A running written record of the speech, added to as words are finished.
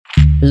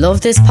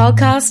Love this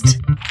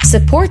podcast?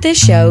 Support this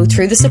show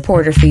through the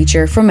supporter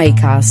feature from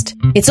Acast.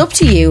 It's up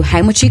to you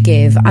how much you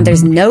give, and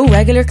there's no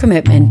regular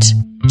commitment.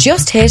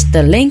 Just hit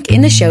the link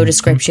in the show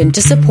description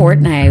to support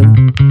now.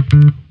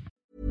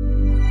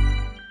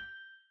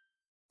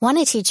 Want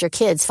to teach your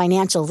kids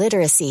financial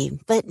literacy,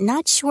 but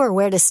not sure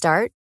where to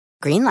start?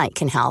 Greenlight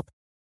can help.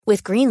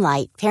 With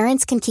Greenlight,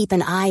 parents can keep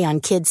an eye on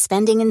kids'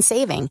 spending and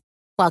saving,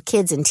 while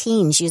kids and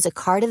teens use a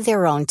card of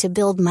their own to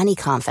build money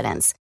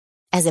confidence.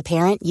 As a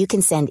parent, you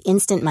can send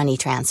instant money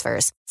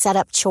transfers, set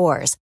up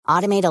chores,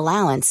 automate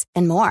allowance,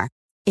 and more.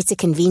 It's a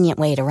convenient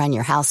way to run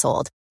your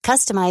household,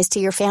 customized to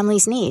your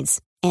family's needs,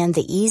 and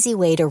the easy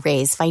way to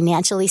raise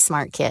financially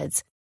smart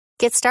kids.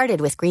 Get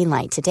started with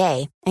Greenlight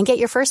today and get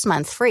your first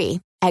month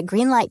free at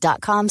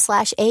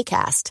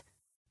greenlight.com/ACAST.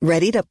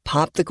 Ready to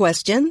pop the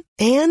question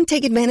and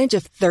take advantage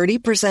of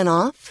 30%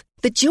 off?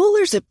 The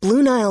jewelers at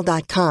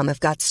BlueNile.com have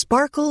got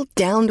sparkle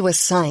down to a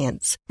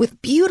science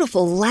with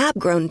beautiful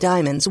lab-grown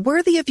diamonds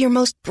worthy of your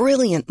most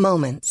brilliant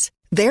moments.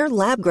 Their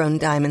lab-grown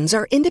diamonds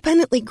are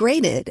independently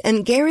graded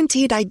and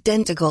guaranteed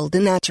identical to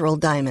natural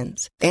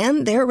diamonds,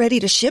 and they're ready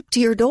to ship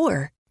to your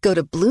door. Go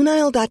to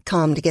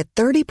BlueNile.com to get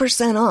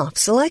 30% off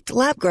select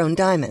lab-grown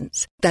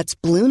diamonds. That's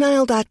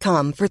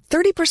BlueNile.com for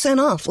 30%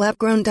 off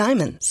lab-grown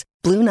diamonds.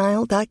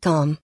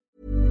 BlueNile.com.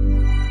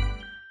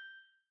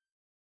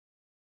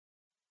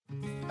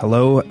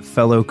 Hello,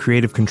 fellow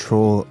Creative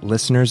Control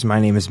listeners.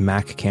 My name is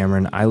Mac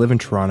Cameron. I live in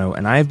Toronto,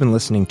 and I have been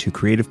listening to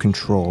Creative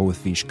Control with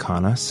Vish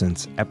Khanna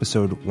since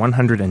episode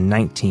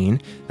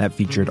 119. That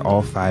featured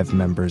all 5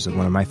 members of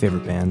one of my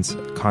favorite bands,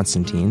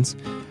 Constantines.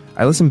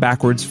 I listened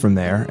backwards from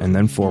there and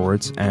then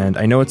forwards, and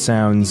I know it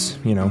sounds,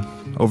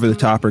 over the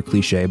top or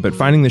cliche, but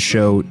finding the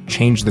show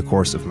changed the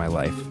course of my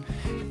life.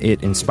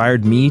 It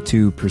inspired me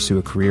to pursue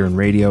a career in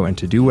radio and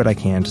to do what I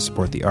can to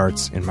support the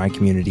arts in my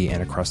community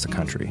and across the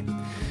country.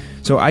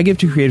 So I give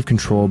to Creative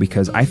Control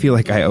because I feel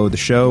like I owe the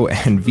show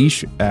and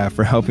Vish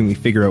for helping me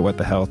figure out what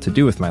the hell to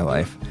do with my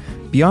life.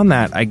 Beyond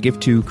that, I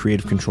give to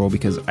Creative Control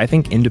because I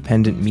think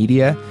independent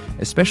media,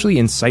 especially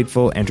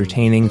insightful,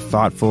 entertaining,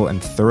 thoughtful, and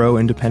thorough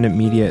independent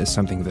media, is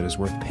something that is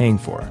worth paying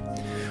for.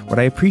 What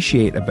I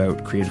appreciate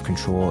about Creative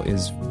Control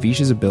is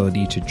Vish's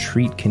ability to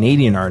treat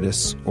Canadian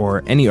artists,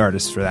 or any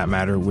artist for that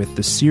matter, with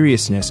the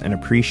seriousness and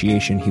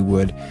appreciation he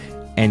would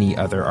any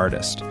other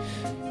artist.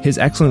 His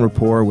excellent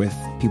rapport with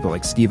people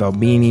like Steve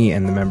Albini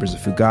and the members of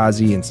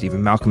Fugazi and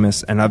Stephen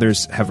Malkmus and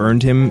others have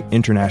earned him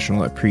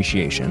international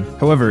appreciation.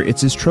 However,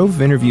 it's his trove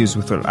of interviews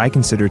with what I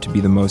consider to be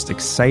the most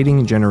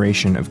exciting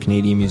generation of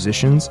Canadian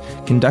musicians,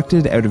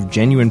 conducted out of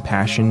genuine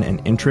passion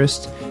and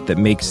interest, that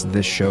makes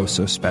this show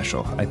so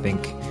special. I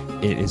think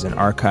it is an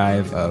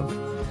archive of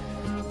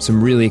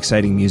some really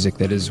exciting music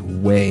that is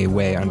way,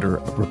 way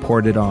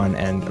underreported on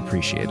and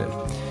appreciated.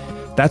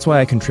 That's why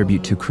I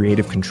contribute to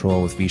Creative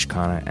Control with Vish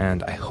Khanna,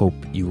 and I hope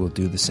you will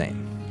do the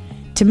same.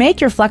 To make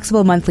your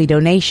flexible monthly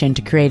donation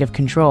to Creative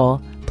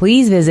Control,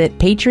 please visit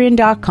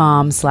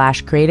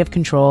patreon.com/Creative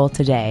Control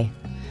today.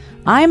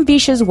 I'm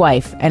Vish's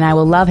wife, and I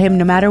will love him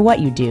no matter what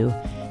you do.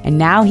 And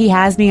now he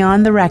has me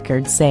on the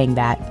record saying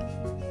that.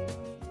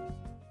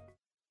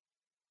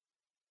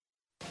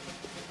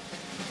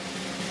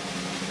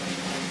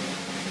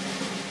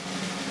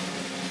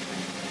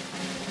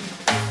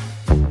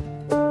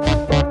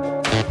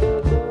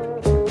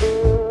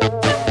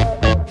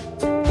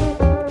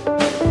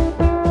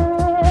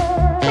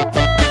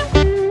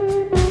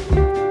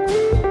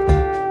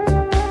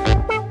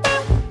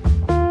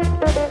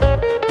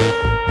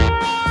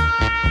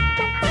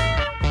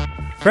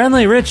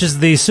 Friendly Rich is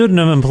the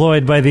pseudonym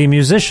employed by the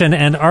musician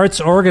and arts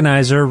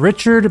organizer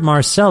Richard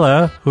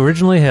Marcella, who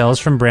originally hails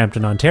from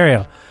Brampton,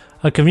 Ontario.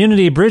 A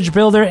community bridge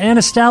builder and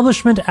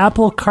establishment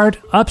apple cart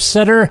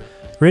upsetter,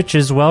 Rich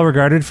is well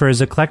regarded for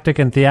his eclectic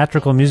and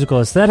theatrical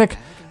musical aesthetic,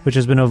 which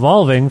has been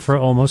evolving for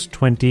almost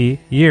 20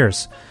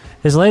 years.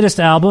 His latest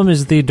album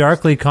is the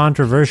darkly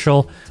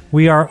controversial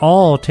We Are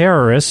All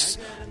Terrorists,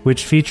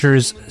 which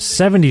features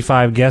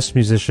 75 guest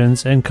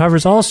musicians and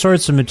covers all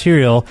sorts of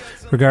material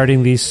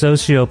regarding the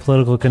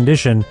socio-political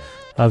condition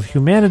of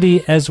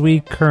humanity as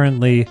we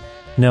currently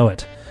know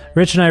it.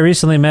 Rich and I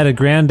recently met at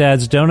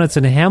Grandad's Donuts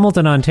in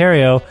Hamilton,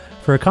 Ontario,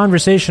 for a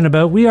conversation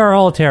about We Are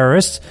All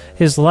Terrorists,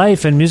 his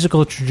life and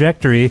musical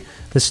trajectory,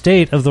 the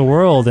state of the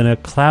world in a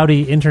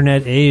cloudy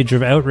internet age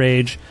of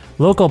outrage,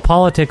 local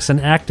politics and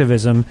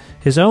activism,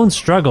 his own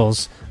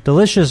struggles,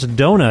 delicious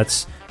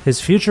donuts, his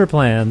future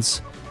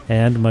plans,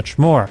 and much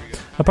more.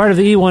 A part of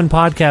the E1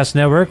 Podcast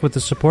Network with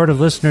the support of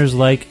listeners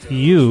like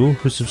you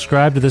who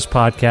subscribe to this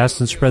podcast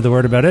and spread the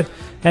word about it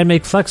and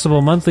make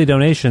flexible monthly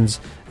donations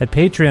at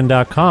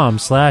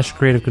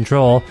patreon.com/Creative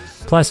Control,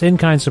 plus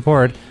in-kind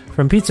support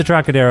from Pizza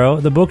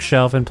Trocadero, The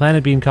Bookshelf, and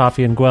Planet Bean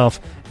Coffee in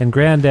Guelph, and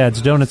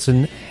Grandad's Donuts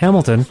in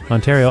Hamilton,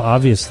 Ontario,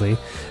 obviously.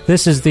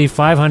 This is the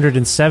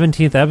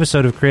 517th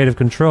episode of Creative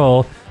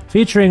Control,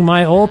 featuring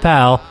my old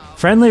pal,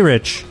 Friendly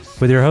Rich,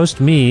 with your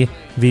host, me,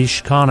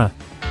 Vish Khanna.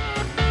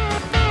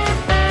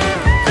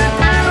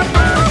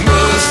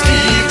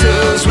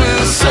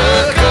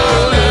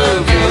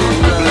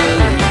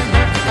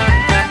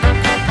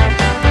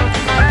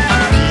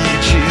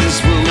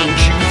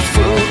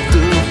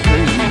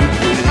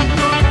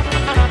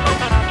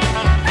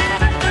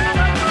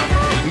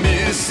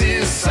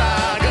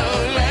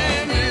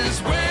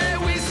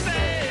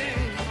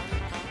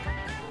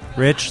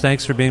 Rich,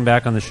 thanks for being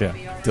back on the show.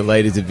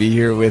 Delighted to be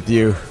here with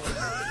you.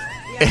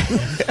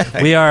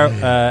 We are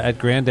at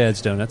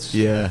Granddad's Donuts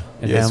in yes,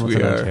 Hamilton, we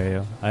are.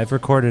 Ontario. I've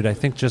recorded, I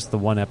think, just the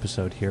one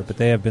episode here, but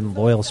they have been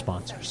loyal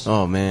sponsors.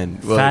 Oh, man.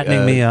 Well,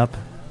 fattening me up.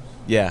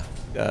 Yeah.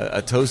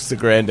 A toast to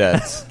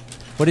Granddad's.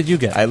 What did you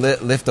get? I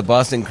lift a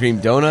Boston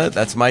cream donut.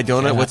 That's my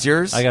donut. Yeah. What's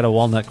yours? I got a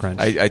walnut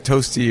crunch. I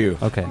toast to you.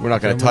 Okay. We're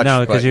not going to touch.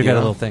 No, because you got a know.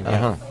 little thing.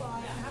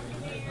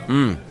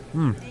 Yeah.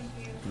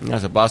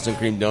 That's a Boston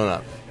cream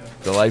donut.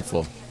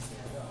 Delightful.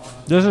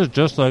 This is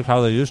just like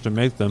how they used to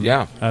make them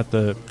Yeah. at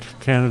the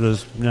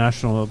Canada's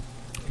national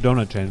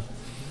donut chain,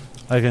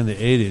 like in the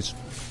 80s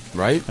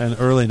Right? and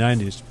early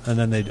 90s. And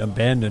then they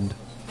abandoned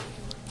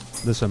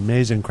this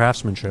amazing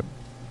craftsmanship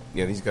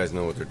Yeah, these guys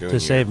know what they're doing to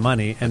here. save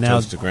money. And A now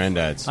toast to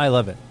Granddad's. I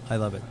love it. I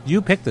love it.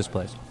 You picked this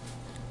place.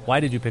 Why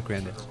did you pick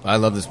Granddad's? I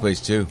love this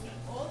place, too.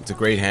 It's a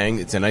great hang.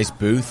 It's a nice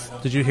booth.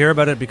 Did you hear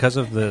about it because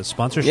of the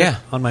sponsorship Yeah.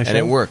 on my show? And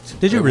it worked.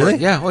 Did you It really?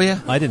 worked. Yeah. Oh, yeah.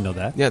 I didn't know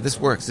that. Yeah, this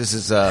works. This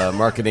is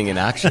marketing in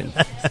action.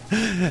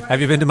 Have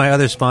you been to my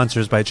other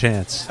sponsors by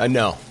chance?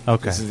 No.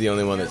 Okay. This is the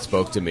only one that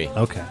spoke to me.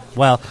 Okay.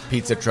 Well,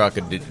 Pizza Truck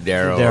and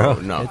Darrow. Darrow.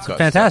 No, It's God,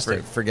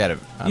 fantastic. Forget it.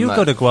 I'm you not-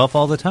 go to Guelph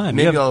all the time.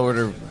 Maybe You have- I'll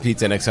order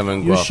pizza next time I'm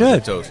in You Guelph. should.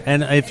 With the toast.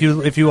 And if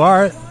you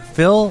are,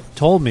 Phil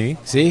told me.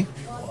 See?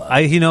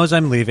 He knows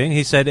I'm leaving.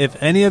 He said, if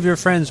any of your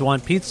friends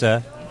want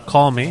pizza,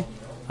 call me.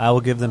 I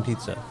will give them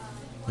pizza.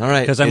 All right.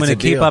 Because I'm it's going a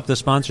to keep deal. up the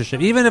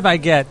sponsorship. Even if I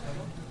get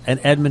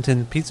an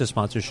Edmonton pizza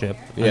sponsorship,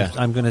 Yeah.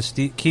 I'm going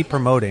to keep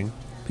promoting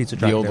Pizza The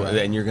Truck. old, Direct.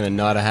 and you're going to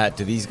nod a hat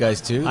to these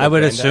guys, too? I would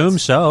Granddad's? assume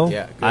so.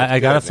 Yeah. Good, I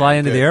got to good, fly man,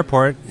 into good. the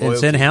airport. It's in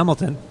Loyalty.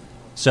 Hamilton.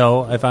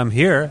 So if I'm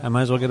here, I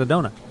might as well get a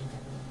donut.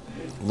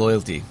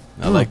 Loyalty.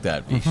 I like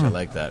that, Vish. I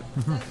like that.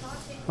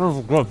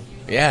 Oh, good.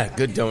 Yeah,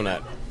 good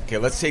donut. Okay,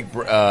 let's take...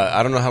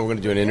 I don't know how we're going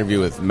to do an interview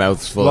with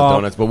mouths full Well, of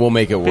donuts, but we'll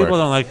make it work. People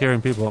don't like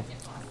hearing people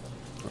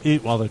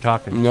eat while they're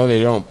talking. No,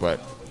 they don't, but...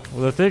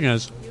 Well, the thing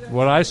is,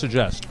 what I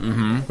suggest,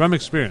 from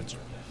experience,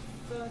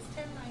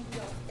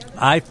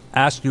 I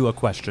ask you a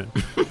question.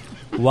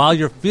 While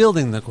you're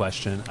fielding the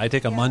question, I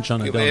take a munch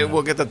on a donut.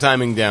 We'll get the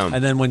timing down.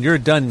 And then when you're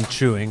done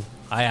chewing,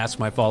 I ask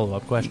my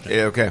follow-up question.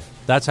 Yeah, okay.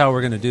 That's how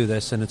we're going to do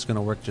this, and it's going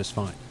to work just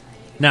fine.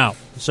 Now,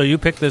 so you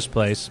picked this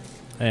place,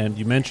 and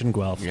you mentioned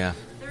Guelph. Yeah.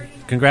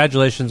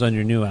 Congratulations on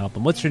your new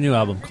album. What's your new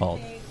album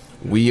called?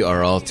 We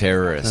Are All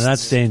Terrorists. Now,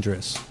 that's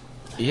dangerous.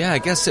 Yeah, I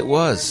guess it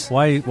was.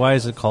 Why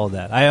is it called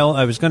that?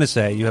 I was going to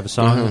say you have a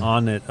song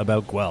on it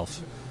about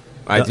Guelph.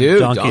 I do.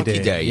 Donkey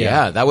Day,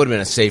 Yeah. yeah. That would have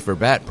been a safer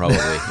bet, probably.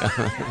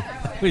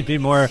 We'd be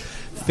more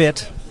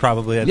fit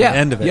probably at Yeah, the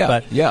end of it. yeah,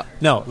 but yeah.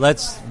 No,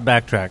 let's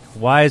backtrack.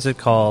 Why is it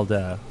called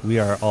We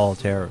Are All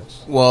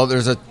Terrorists? Well,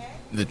 there's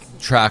the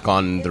track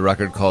on the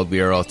record called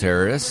We Are All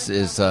Terrorists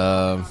is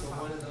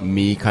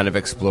me kind of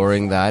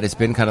exploring that. It's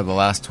been kind of the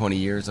last 20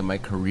 years of my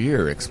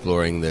career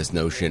exploring this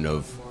notion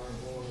of,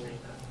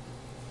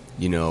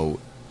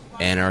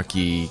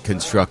 anarchy,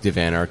 constructive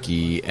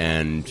anarchy,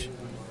 and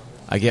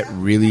I get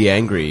really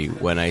angry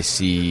when I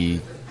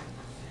see...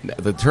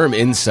 The term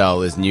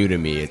incel is new to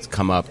me. It's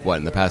come up,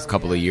 in the past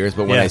couple of years,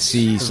 but when I Yes,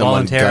 see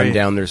someone voluntary. gun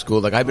down their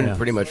school, I've been Yeah.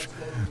 pretty much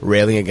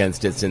railing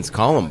against it since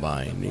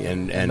Columbine.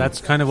 And That's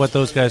kind of what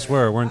those guys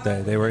were, weren't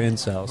they? They were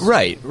incels.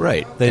 Right.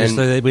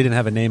 We didn't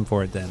have a name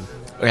for it then.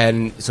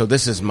 And so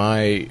this is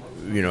my,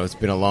 it's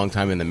been a long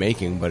time in the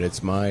making, but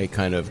it's my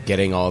kind of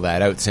getting all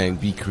that out, saying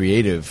be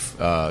creative.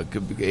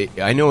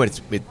 I know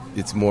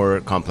it's more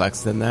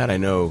complex than that. I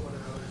know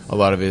a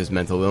lot of it is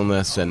mental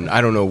illness, and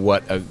I don't know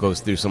what goes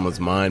through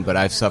someone's mind, but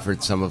I've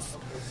suffered some of,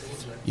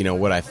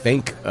 what I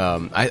think.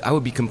 I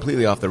would be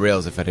completely off the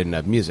rails if I didn't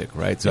have music,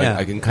 right? So Yeah,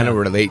 I can kind of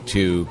relate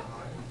to...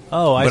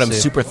 Oh, I But see. I'm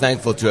super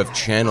thankful to have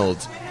channeled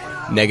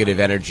negative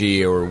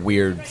energy or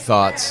weird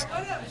thoughts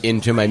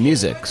into my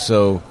music.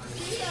 So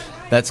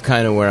that's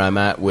kind of where I'm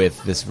at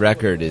with this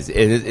record. Is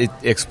it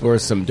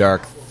explores some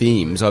dark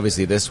themes,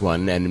 obviously this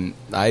one, and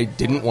I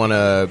didn't want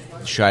to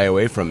shy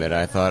away from it.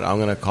 I thought I'm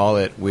going to call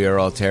it We Are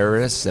All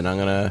Terrorists, and I'm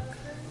going to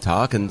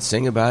talk and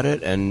sing about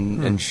it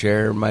and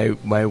share my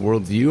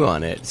worldview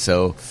on it.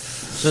 So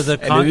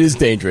and it is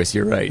dangerous,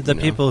 you're right. The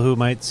people who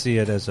might see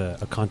it as a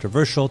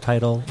controversial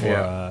title or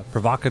Yeah. a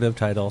provocative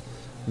title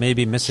may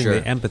be missing Sure.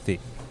 the empathy.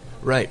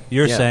 Right.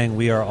 You're Yeah. saying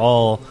we are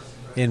all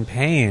in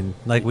pain.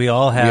 Like we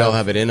all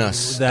have it in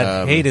us.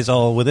 That hate is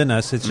all within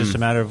us. It's just a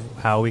matter of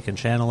how we can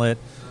channel it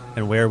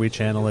and where we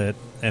channel it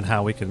and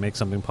how we can make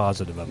something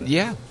positive of it.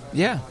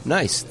 Yeah.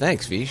 Nice.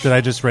 Thanks, Vish. Did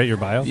I just write your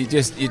bio? You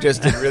just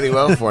did really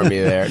well for me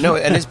there. No,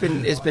 and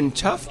it's been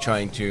tough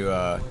trying to.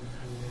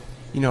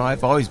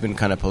 I've always been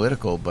kind of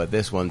political, but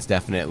this one's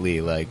definitely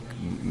like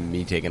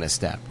me taking a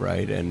step,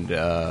 right? And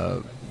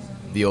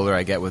the older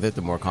I get with it,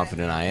 the more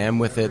confident I am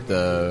with it.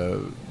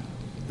 The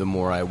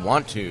more I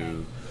want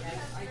to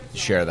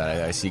share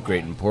that. I see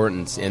great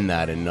importance in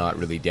that, and not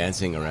really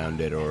dancing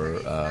around it or.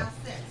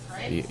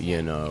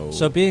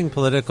 So being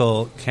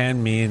political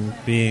can mean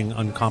being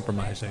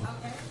uncompromising.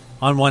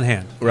 On one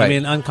hand, Right. I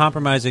mean,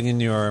 uncompromising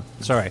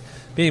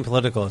being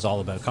political is all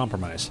about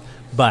compromise.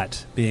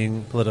 But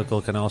being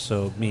political can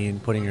also mean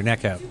putting your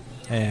neck out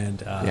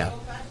and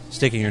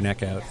sticking your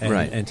neck out and,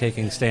 Right. and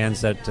taking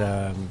stands that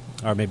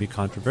are maybe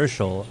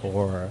controversial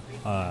or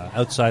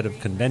outside of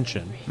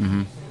convention.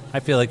 Mm-hmm. I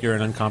feel like you're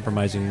an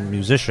uncompromising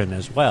musician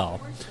as well.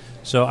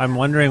 So I'm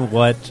wondering,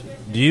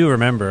 do you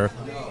remember?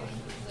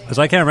 Because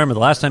I can't remember the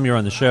last time you were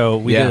on the show.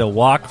 We Yeah. did a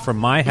walk from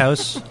my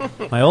house,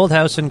 my old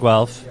house in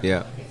Guelph,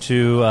 Yeah.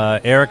 to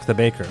Eric the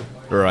Baker.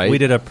 Right. We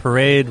did a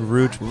parade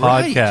route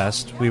Right.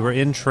 podcast. We were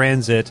in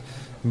transit,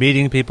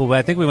 meeting people.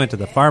 I think we went to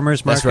the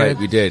farmers market. That's right,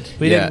 we did.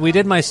 Yeah. We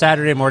did my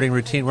Saturday morning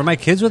routine. Were my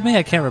kids with me?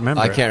 I can't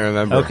remember. I can't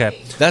remember. Okay.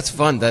 That's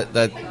fun.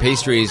 That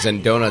pastries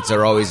and donuts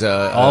are always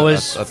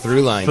a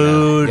through line.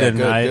 Food, now. Yeah, and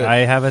good, good. I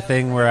have a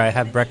thing where I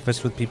have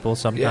breakfast with people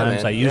sometimes.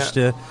 man, I used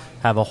to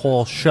have a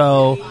whole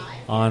show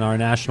on our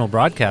national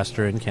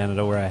broadcaster in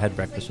Canada where I had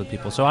breakfast with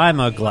people. So I'm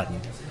a glutton.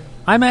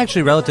 I'm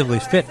actually relatively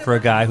fit for a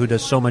guy who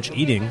does so much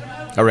eating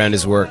around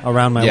his work.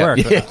 around my Yeah. work.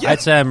 Yeah, yeah.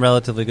 I'd say I'm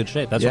relatively good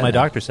shape. That's Yeah. what my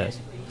doctor says.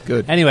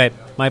 Good. Anyway,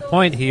 my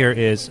point here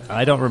is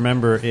I don't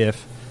remember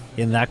if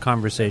in that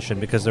conversation,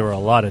 because there were a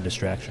lot of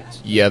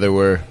distractions. Yeah, there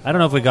were. I don't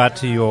know if we got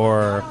to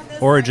your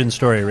origin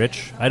story,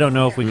 Rich. I don't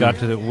know if we got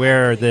to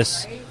where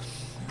this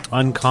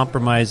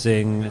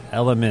uncompromising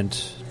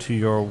element to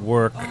your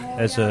work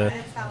as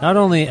not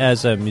only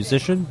as a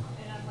musician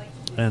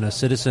and a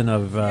citizen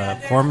of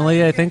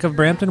formerly, I think, of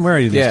Brampton. Where are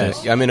you these Yeah,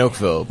 days? I'm in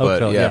Oakville,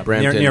 but Oakville, yeah,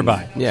 Brampton.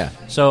 nearby. Yeah.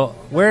 So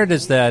where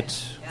does that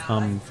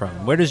come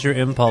from? Where does your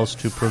impulse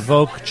to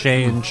provoke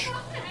change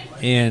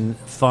in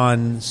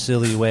fun,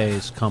 silly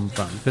ways come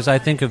from? Because I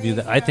think of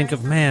you. I think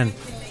of, man,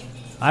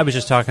 I was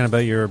just talking about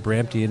your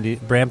Brampton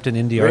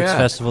Indie Arts Yeah,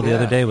 Festival the yeah,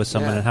 other day with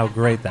someone yeah. and how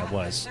great that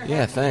was.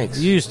 Yeah, thanks.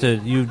 You still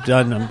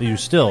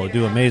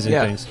do amazing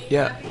yeah, things.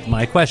 yeah,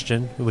 My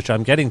question, which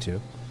I'm getting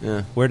to,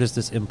 yeah. where does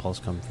this impulse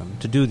come from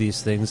to do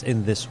these things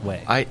in this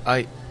way?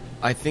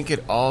 I think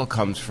it all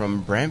comes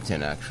from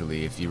Brampton,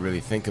 actually, if you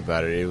really think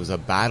about it. It was a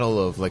battle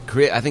of, I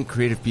think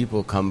creative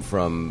people come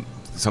from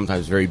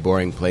sometimes very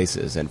boring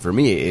places, and for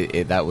me,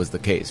 that was the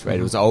case, right?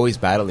 It was always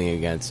battling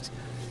against,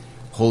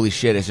 holy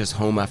shit, it's just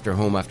home after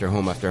home after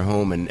home after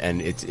home,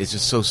 and it's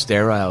just so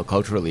sterile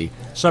culturally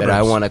Suburbs. that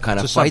I want to kind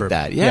of It's a fight suburb.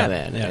 that. Yeah,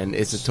 Man. yeah. And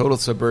it's a total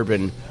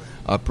suburban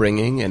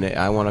upbringing, and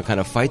I want to kind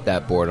of fight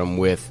that boredom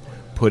with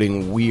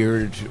putting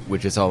weird,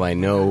 which is all I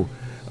know,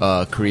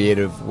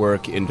 creative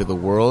work into the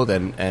world,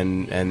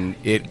 and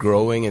it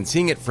growing and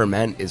seeing it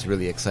ferment is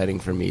really exciting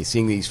for me.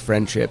 Seeing these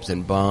friendships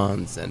and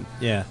bonds and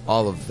Yeah.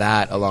 all of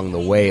that along the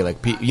way,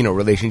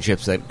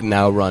 relationships that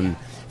now run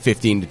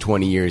 15 to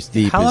 20 years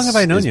deep. How long have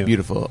I known is you?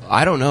 Beautiful.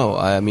 I don't know.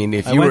 I mean,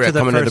 if I you went were to the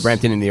coming to the first-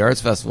 Brampton Indie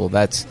Arts Festival,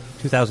 that's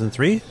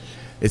 2003?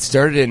 it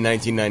started in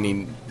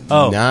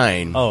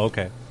 1999 Oh,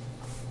 okay.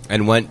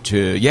 and went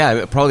to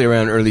probably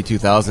around early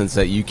 2000s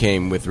that you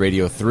came with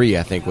Radio 3.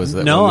 I think was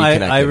the No, when we I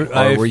connected.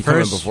 Or were you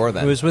coming first before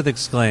that? It was with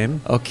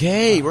Exclaim,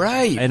 Okay,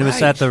 right. and it was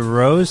right. at the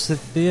Rose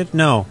Theater.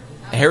 No,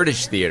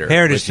 Heritage Theater.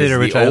 Heritage Theater, is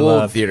which the I old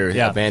love. theater,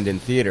 Yeah.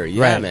 abandoned theater.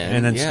 Yeah, right. man.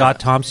 And then yeah. Scott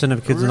Thompson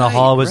of Kids in the Right,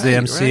 Hall was the right,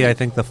 MC. right. I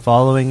think the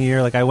following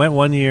year. Like I went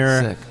one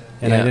year, Sick.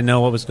 and I Yeah. didn't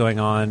know what was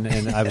going on,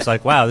 and I was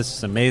like, "Wow, this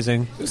is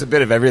amazing." It was a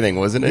bit of everything,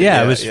 wasn't it?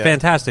 Yeah, it was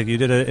fantastic. You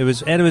did it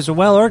was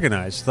well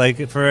organized.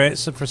 Like for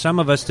some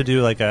of us to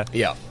do like a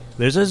Yeah.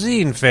 there's a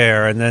zine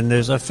fair, and then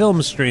there's a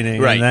film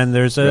screening, Right. and then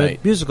there's a Right.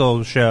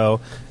 musical show.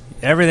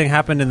 Everything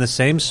happened in the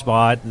same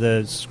spot.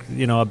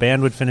 A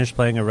band would finish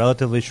playing a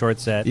relatively short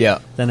set. Yeah.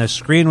 Then a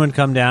screen would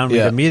come down.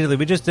 Yeah.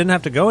 We just didn't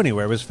have to go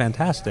anywhere. It was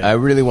fantastic. I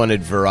really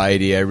wanted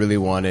variety. I really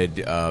wanted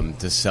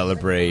to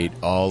celebrate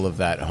all of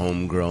that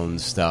homegrown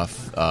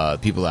stuff,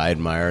 people I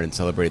admire, and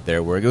celebrate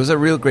their work. It was a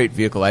real great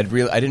vehicle. I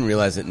didn't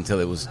realize it until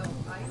it was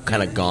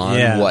kind of gone.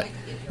 Yeah.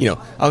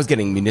 I was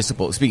getting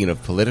municipal. Speaking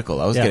of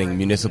political, I was Yeah. getting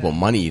municipal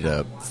money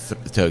to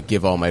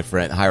give all my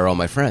hire all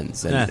my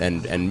friends, Yeah.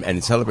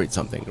 and celebrate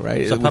something.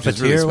 Right? So Which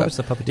is really Puppeteer? What was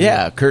special. the Puppeteer?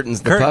 Yeah,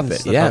 Curtains the Curtains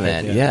Puppet. the Yeah, Puppet,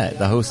 man. yeah. Yeah,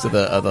 the host of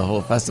the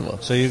whole festival.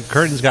 So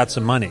Curtains got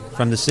some money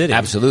from the city.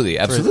 Absolutely,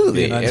 For-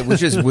 absolutely. you know,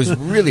 Which was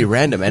really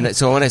random. And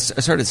so when I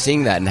started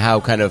seeing that and how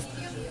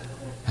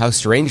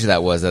strange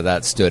that was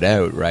that stood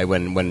out, right?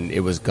 When it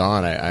was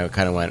gone, I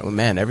kind of went, oh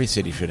man, every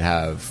city should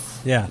have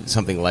Yeah.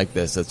 something like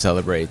this that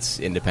celebrates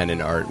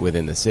independent art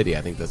within the city.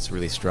 I think that's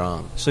really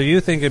strong. So you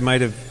think it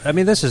might have? I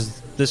mean, this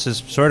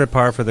is sort of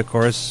par for the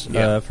course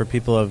Yeah. for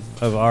people of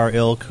our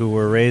ilk who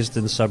were raised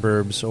in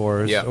suburbs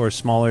or Yeah. or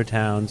smaller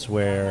towns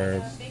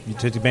where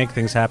to make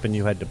things happen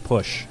you had to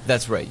push.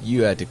 That's right.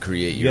 You had to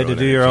create You your had to own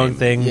do your own entertainment.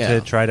 thing Yeah.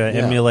 to try to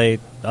Yeah. emulate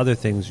other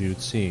things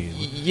you'd seen.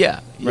 Yeah,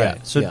 yeah. Right.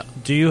 So yeah.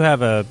 do you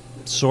have a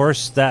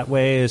source that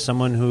way? As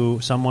someone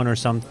or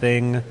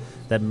something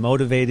that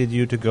motivated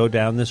you to go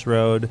down this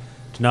road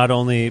to not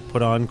only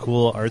put on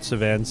cool arts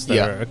events that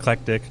Yeah. are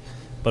eclectic,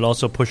 but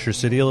also push your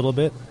city a little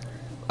bit?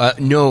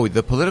 No,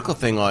 the political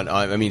thing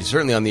I mean,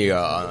 certainly on the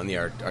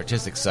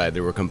artistic side,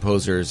 there were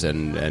composers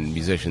and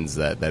musicians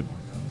that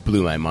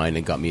blew my mind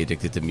and got me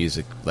addicted to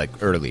music like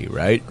early,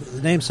 right?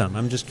 Name some.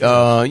 I'm just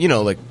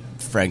curious. Like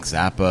Frank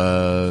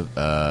Zappa,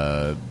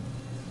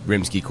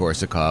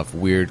 Rimsky-Korsakov,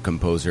 weird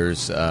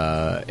composers,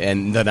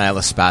 and the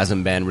Nyla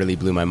Spasm Band really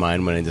blew my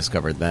mind when I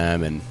discovered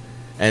them, and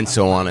and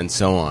so on and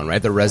so on,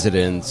 right? The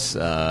Residents,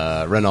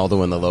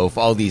 Ronaldo and the Loaf,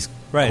 all these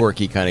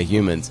quirky kind of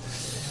humans.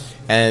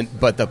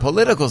 But the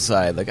political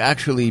side, like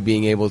actually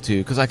being able to,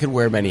 because I could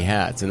wear many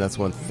hats, and that's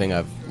one thing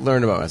I've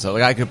learned about myself.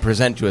 Like I could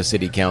present to a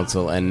city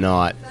council and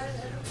not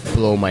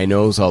blow my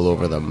nose all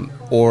over them.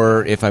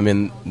 Or if I'm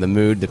in the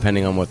mood,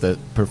 depending on what the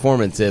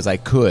performance is, I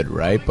could,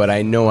 right? But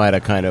I know how to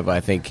kind of,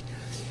 I think,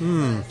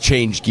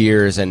 change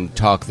gears and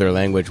talk their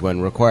language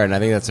when required. And I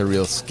think that's a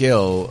real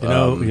skill.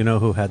 You know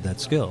who had that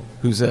skill?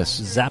 Who's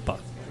this? Zappa.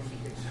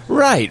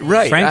 Right.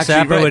 Frank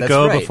Zappa would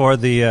go before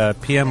the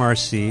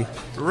PMRC.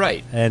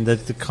 Right. And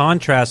the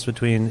contrast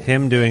between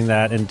him doing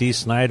that and Dee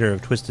Snider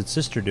of Twisted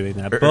Sister doing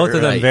that, both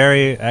of them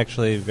very,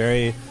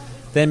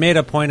 they made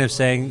a point of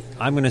saying,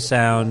 I'm going to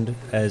sound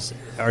as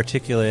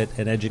articulate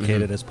and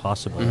educated as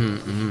possible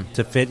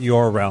to fit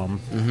your realm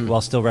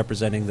while still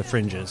representing the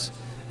fringes.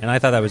 And I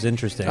thought that was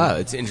interesting. Oh,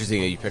 it's interesting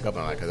that you pick up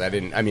on that, because I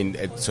didn't, I mean,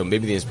 so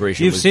maybe the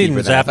inspiration You've was seen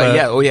deeper Zappa.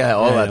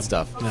 than that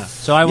stuff. Yeah.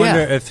 So I wonder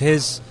if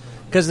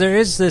because there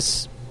is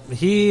this,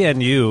 he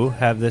and you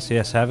have this,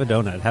 yes, have a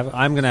donut.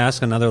 I'm going to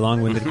ask another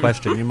long-winded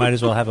question. You might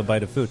as well have a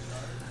bite of food.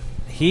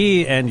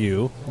 He and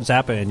you,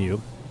 Zappa and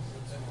you,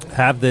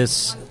 have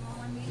this,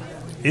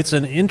 it's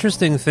an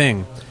interesting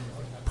thing,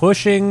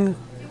 pushing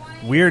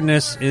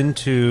weirdness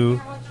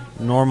into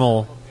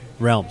normal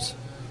realms.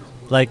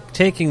 Like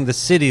taking the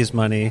city's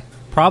money,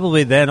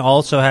 probably then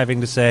also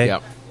having to say,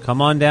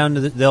 come on down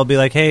to they'll be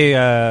like, hey,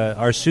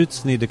 our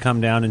suits need to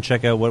come down and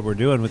check out what we're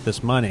doing with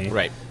this money.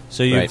 Right.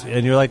 So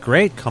and you're like,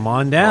 great, come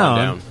on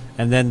down.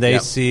 And then they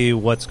see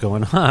what's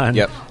going on,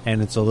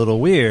 and it's a little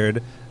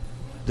weird.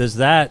 So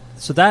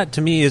that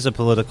to me is a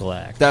political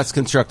act. That's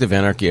constructive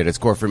anarchy at its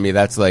core for me.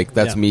 That's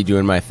me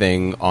doing my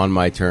thing on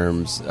my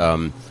terms.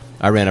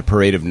 I ran a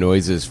parade of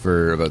noises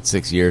for about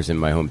 6 years in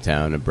my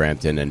hometown of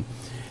Brampton, and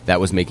that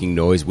was making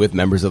noise with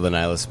members of the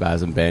Nihilist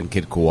Spasm band,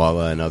 Kid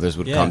Koala, and others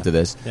would come to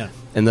this. Yeah.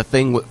 And the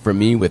thing for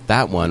me with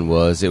that one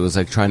was it was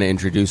like trying to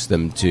introduce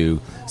them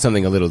to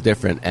something a little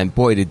different. And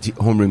boy, did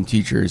homeroom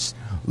teachers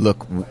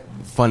look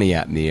funny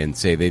at me and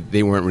say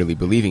they weren't really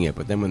believing it.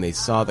 But then when they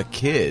saw the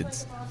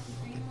kids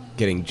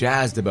getting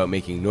jazzed about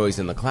making noise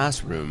in the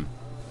classroom,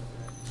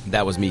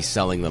 that was me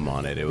selling them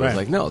on it. It was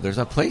like, no, there's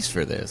a place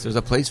for this. There's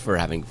a place for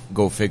having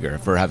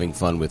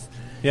fun with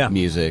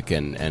music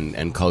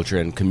and culture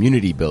and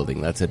community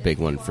building. That's a big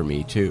one for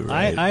me too,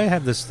 right? I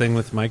have this thing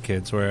with my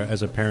kids where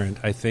as a parent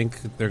I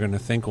think they're going to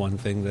think one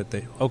thing that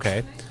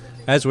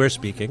as we're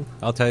speaking,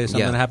 I'll tell you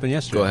something that happened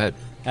yesterday. Go ahead.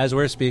 As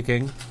we're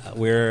speaking,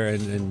 we're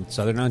in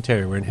Southern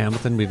Ontario. We're in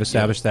Hamilton. We've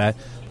established that.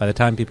 By the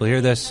time people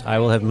hear this, I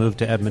will have moved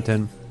to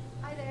Edmonton.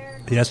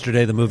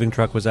 Yesterday the moving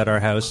truck was at our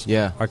house.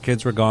 Yeah. Our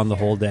kids were gone the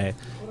whole day.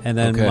 And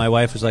then my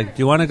wife was like,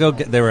 do you want to go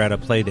they were at a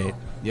play date.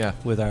 Yeah,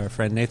 with our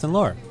friend Nathan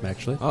Lore,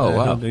 actually. Oh,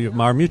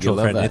 wow. Our mutual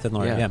friend, that. Nathan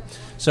Lore, yeah.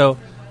 So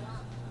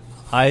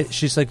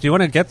she's like, do you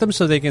want to get them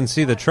so they can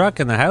see the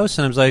truck and the house?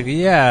 And I was like,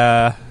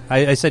 yeah.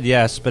 I said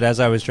yes, but as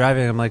I was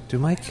driving, I'm like, do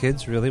my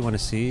kids really want to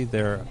see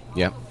the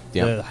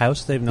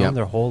house they've known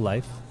their whole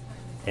life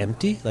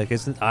empty? Like,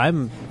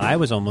 I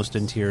was almost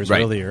in tears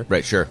earlier.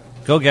 Right, sure.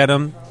 Go get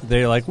them.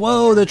 They're like,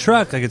 whoa, the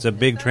truck. Like, it's a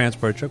big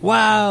transport truck.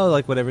 Wow,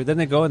 like whatever. Then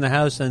they go in the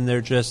house and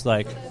they're just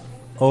like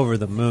over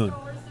the moon.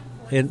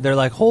 And they're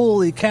like,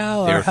 holy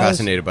cow. They were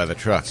fascinated by the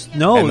truck.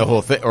 No. And the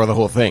whole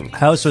thing.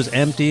 House was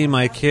empty.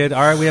 My kid,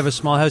 all right, we have a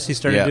small house. He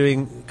started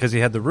doing, because he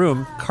had the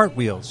room,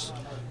 cartwheels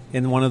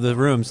in one of the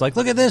rooms. Like,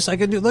 look at this. I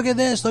can do, look at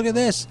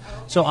this.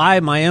 So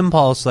my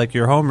impulse, like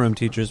your homeroom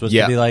teachers, was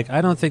to be like,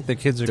 I don't think the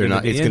kids are going to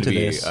be into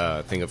this. It's going to be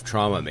a thing of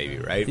trauma, maybe,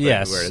 right?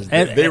 Yes. Whereas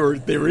they were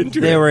into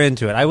it. They were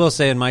into it. I will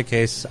say in my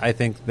case, I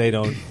think they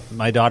don't.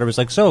 My daughter was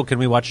like, so can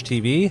we watch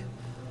TV?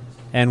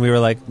 And we were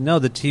like, no,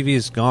 the TV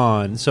is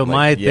gone. So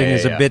my thing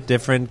is a bit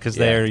different because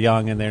they're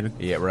young and they're...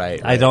 Yeah, right.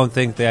 I don't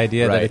think the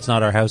idea that it's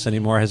not our house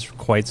anymore has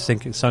quite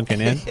sunken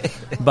in.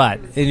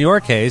 But in your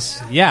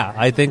case,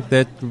 I think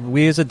that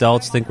we as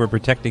adults think we're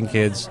protecting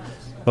kids,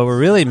 but we're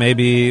really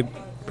maybe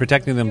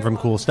protecting them from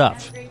cool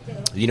stuff.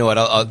 You know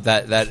what?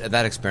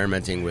 That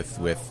experimenting with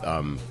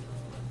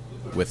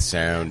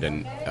sound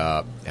and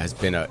has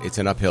been it's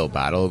an uphill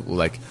battle.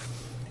 Like,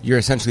 you're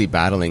essentially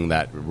battling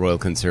that Royal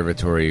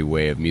Conservatory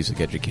way of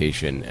music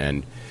education,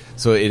 and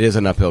so it is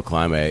an uphill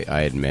climb,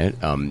 I admit.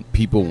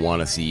 People want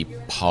to see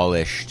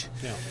polished,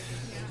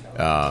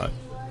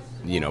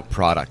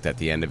 product at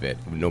the end of it,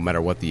 no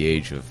matter what the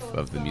age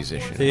of the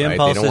musician. They don't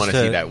want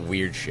to see that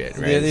weird shit,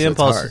 right?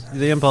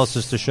 The impulse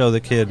is to show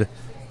the kid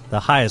the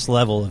highest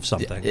level of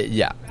something.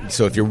 Yeah.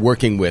 So if you're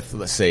working with,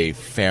 let's say,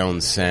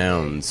 found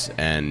sounds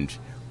and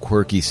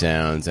quirky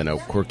sounds and a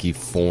quirky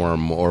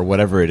form or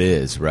whatever it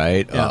is,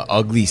 right?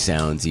 Ugly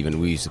sounds even.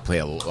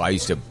 I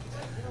used to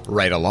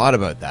write a lot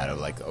about that, of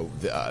like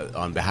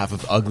on behalf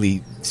of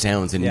ugly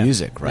sounds in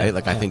music, right?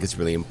 I think it's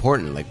really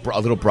important, like a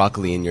little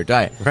broccoli in your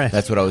diet. Right.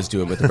 That's what I was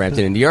doing with the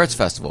Brampton Indie Arts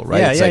Festival,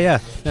 right?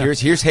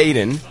 Here's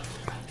Hayden,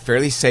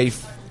 fairly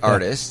safe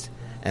artist,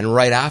 and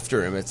right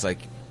after him it's like,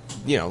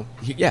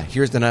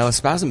 here's the Nihilist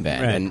Spasm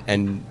band,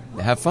 and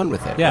have fun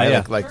with it. Yeah, right?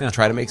 yeah. Like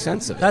try to make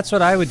sense of it. That's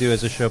what I would do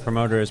as a show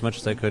promoter as much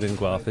as I could in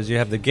Guelph, is you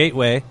have the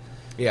gateway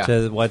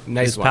to what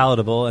is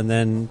palatable, and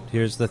then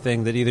here's the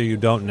thing that either you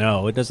don't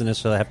know. It doesn't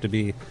necessarily have to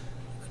be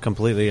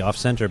completely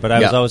off-center, but I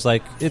was always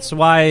like, it's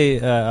why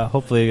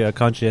hopefully a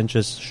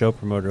conscientious show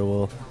promoter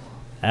will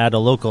add a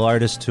local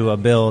artist to a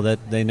bill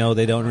that they know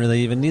they don't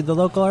really even need the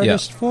local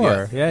artist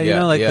for. The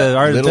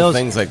artist little bills,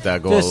 things like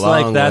that go just a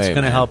long like that's way, going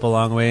to man. help a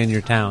long way in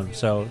your town.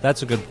 So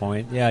that's a good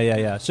point.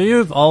 Yeah. So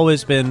you've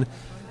always been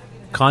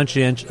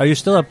conscientious. Are you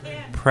still a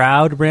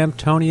proud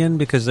Bramptonian?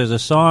 Because there's a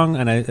song,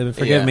 and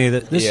forgive me,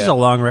 that this is a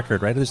long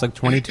record, right? There's like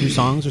 22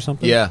 songs or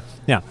something. Yeah.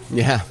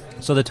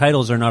 So the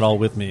titles are not all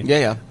with me.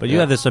 But you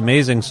have this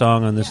amazing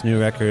song on this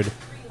new record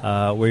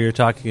where you're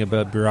talking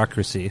about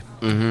bureaucracy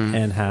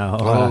and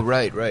how.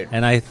 Right.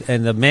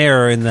 And the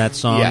mayor in that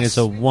song is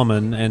a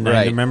woman, and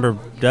I remember,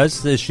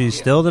 is she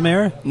still the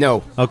mayor?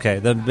 No. Okay,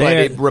 the mayor,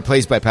 but it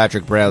replaced by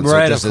Patrick Brown.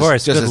 Right, so just of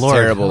course. Just Good as Lord.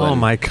 terrible. Oh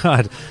my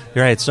God.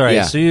 You're right. Sorry.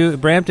 Yeah. So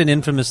Brampton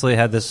infamously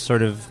had this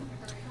sort of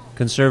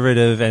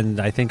conservative and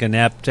I think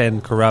inept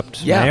and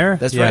corrupt mayor.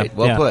 That's right.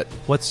 Well put.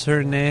 What's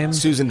her name?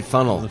 Susan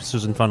Funnell.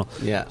 Susan Funnell.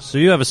 Yeah. So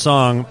you have a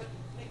song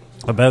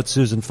about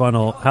Susan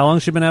Funnell. How long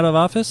has she been out of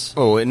office?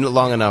 Oh,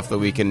 long enough that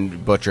we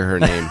can butcher her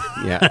name.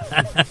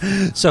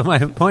 So my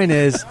point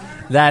is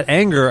that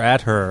anger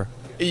at her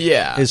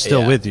is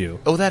still with you.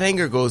 Oh, that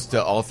anger goes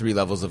to all three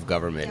levels of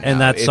government. And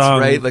now. that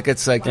song, right? Like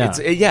it's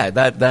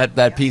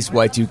that piece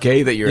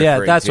Y2K that you're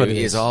referring that's to what it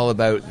is all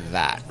about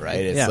that,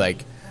 right? It's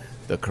like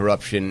the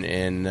corruption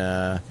and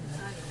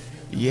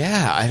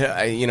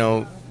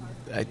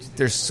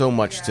there's so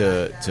much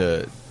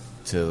to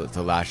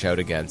lash out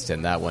against,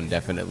 and that one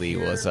definitely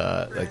was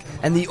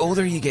and the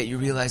older you get, you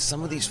realize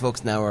some of these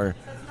folks now are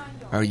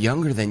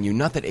younger than you.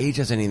 Not that age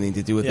has anything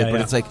to do with it,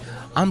 but it's like,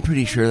 I'm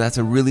pretty sure that's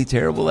a really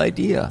terrible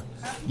idea.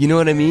 You know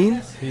what I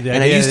mean?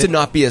 And I used to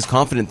not be as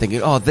confident,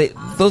 thinking,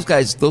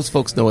 those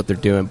folks know what they're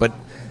doing, but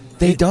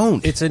they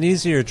don't. It's an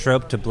easier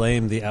trope to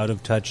blame the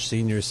out-of-touch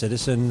senior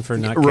citizen for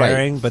not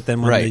caring, but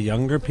then when the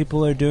younger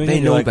people are doing they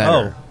it, know you're like,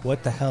 better. oh,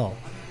 what the hell?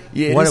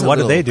 Yeah, what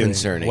are they doing?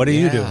 Concerning. What are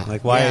you doing?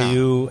 Like, why are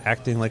you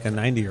acting like a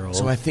 90-year-old?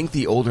 So I think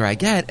the older I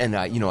get, and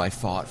I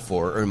fought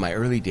for, or in my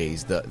early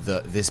days,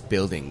 this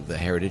building, the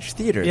Heritage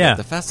Theater, that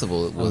the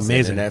festival was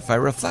amazing. in. And if I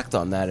reflect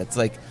on that, it's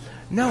like,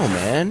 no,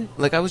 man.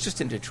 Like, I was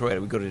just in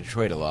Detroit. We go to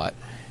Detroit a lot,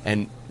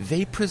 and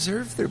they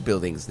preserve their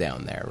buildings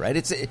down there, right?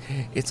 It's a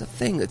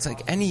thing. It's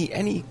like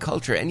any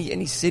culture,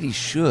 any city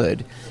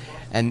should.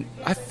 And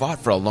I fought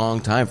for a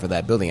long time for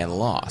that building and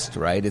lost,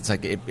 right? It's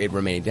like it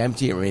remained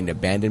empty, it remained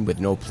abandoned with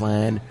no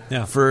plan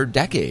for a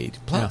decade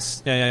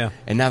plus. Yeah.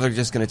 And now they're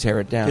just going to tear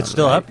it down. It's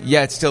still up?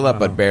 Yeah, it's still up,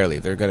 but barely.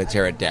 They're going to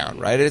tear it down,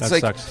 right? It's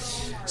that like,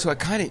 sucks. so I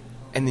kind of,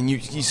 and then you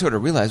sort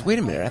of realize, wait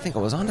a minute, I think I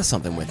was onto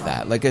something with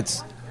that. Like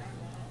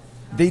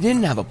they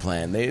didn't have a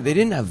plan, they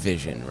didn't have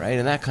vision, right?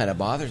 And that kind of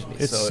bothers me.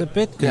 It's a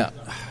bit.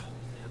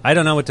 I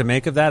don't know what to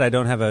make of that. I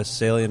don't have a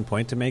salient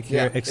point to make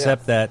here,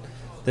 except that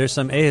there's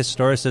some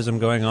ahistoricism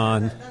going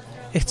on.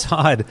 It's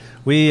odd.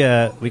 We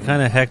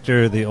kind of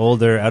hector the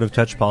older,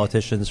 out-of-touch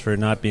politicians for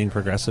not being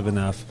progressive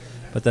enough,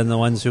 but then the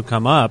ones who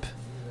come up,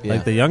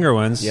 like the younger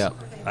ones,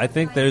 I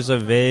think there's a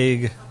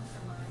vague,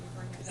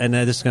 and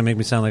this is going to make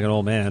me sound like an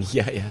old man.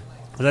 Yeah.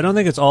 But I don't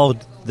think it's all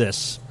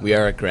this. We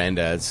are at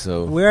Granddad's,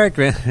 so... We're at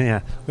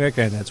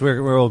Granddad's.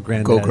 We're old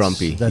Granddad's. Go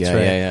grumpy. That's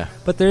right. Yeah.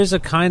 But there's a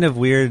kind of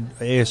weird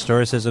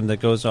ahistoricism that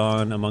goes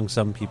on among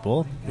some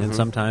people, and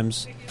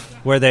sometimes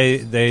where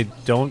they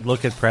don't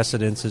look at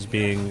precedents as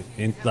being,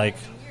 they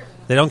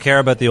don't care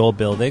about the old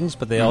buildings,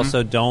 but they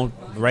also don't,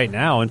 right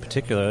now in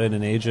particular, in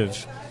an age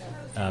of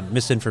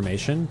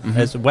misinformation,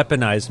 as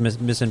weaponized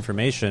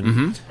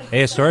misinformation,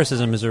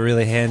 ahistoricism is a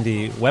really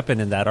handy weapon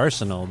in that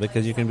arsenal,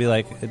 because you can be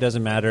like, it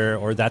doesn't matter,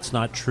 or that's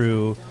not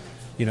true,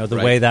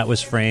 the way that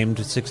was framed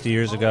 60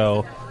 years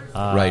ago.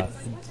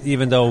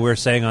 Even though we're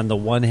saying on the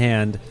one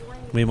hand,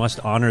 we must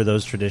honor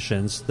those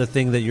traditions. The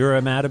thing that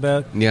you're mad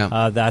about,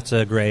 that's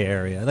a gray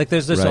area. Like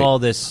there's all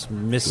this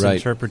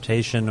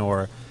misinterpretation,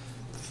 or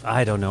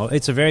I don't know.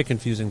 It's a very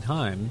confusing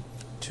time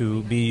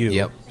to be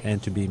you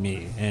and to be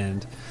me.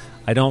 And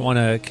I don't want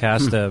to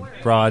cast a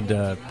broad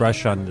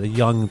brush on the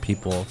young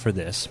people for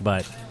this,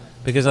 but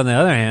because on the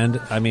other hand,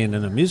 I mean,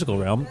 in the musical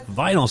realm,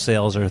 vinyl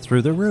sales are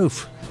through the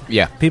roof.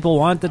 Yeah, people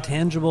want the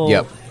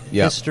tangible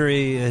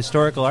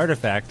historical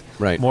artifact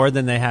more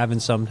than they have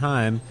in some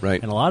time,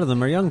 and a lot of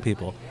them are young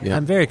people.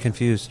 I'm very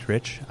confused,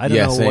 Rich. I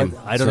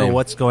don't know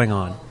what's going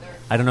on.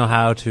 I don't know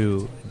how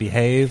to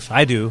behave.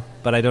 I do,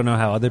 but I don't know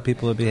how other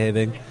people are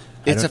behaving.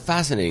 It's a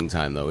fascinating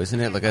time, though, isn't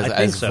it? Like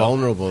as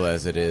vulnerable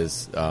as it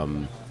is,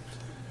 I'm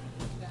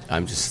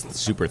just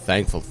super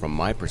thankful from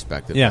my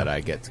perspective that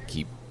I get to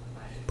keep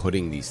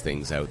putting these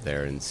things out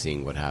there and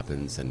seeing what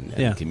happens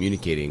and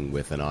communicating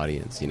with an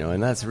audience,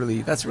 and that's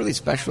really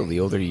special. The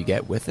older you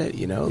get with it,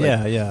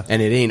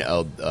 And it ain't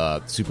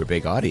a super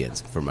big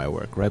audience for my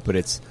work, right? But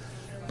it's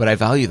But I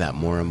value that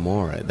more and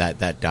more,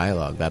 that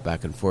dialogue, that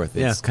back and forth.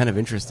 It's kind of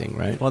interesting,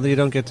 right? Well, you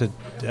don't get to...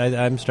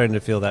 I'm starting to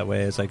feel that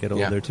way as I get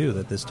older, too,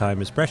 that this time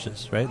is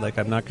precious, right? Like,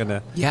 I'm not going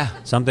to...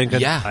 Something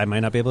could... I might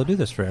not be able to do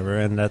this forever,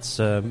 and that's...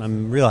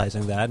 I'm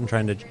realizing that and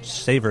trying to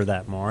savor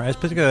that more,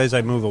 particularly as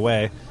I move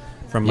away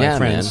from my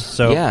friends. Man.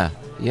 So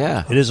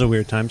it is a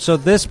weird time. So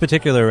this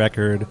particular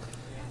record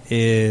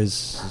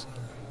is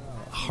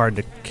hard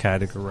to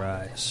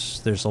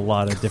categorize. There's a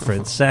lot of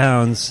different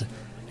sounds,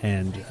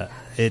 and...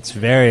 it's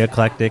very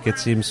eclectic. It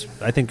seems,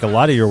 I think a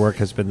lot of your work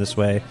has been this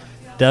way.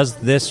 Does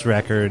this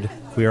record,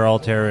 We Are All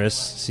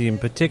Terrorists, seem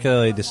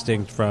particularly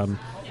distinct from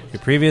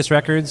your previous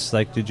records?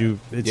 Like,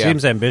 it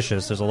seems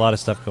ambitious. There's a lot of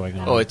stuff going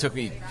on. Oh, it took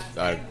me,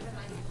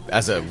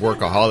 as a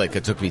workaholic,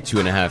 it took me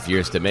 2.5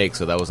 years to make,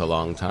 so that was a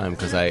long time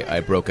because I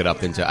broke it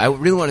up into, I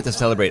really wanted to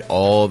celebrate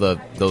all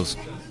those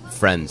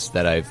friends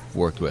that I've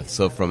worked with.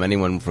 So from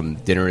anyone from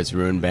Dinner is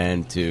Ruined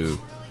Band to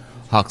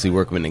Hawksley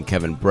Workman and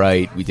Kevin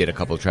Bright. We did a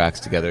couple tracks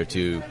together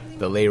to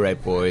the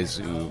Layrite Boys,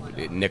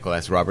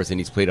 Nicholas Robertson.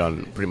 He's played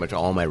on pretty much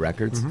all my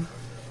records. Mm-hmm.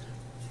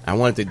 I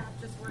wanted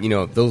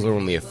to, those are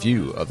only a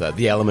few of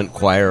the Element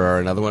Choir are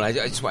another one.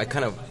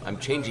 I'm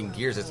changing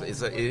gears.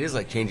 It is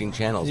like changing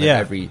channels. Yeah.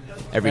 Every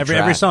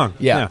song.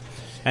 Yeah.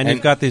 And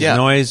you've got these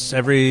noise.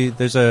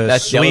 There's a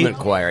that's suite. The Element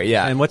Choir.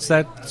 Yeah. And what's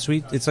that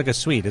suite? It's like a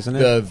suite, isn't it?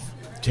 The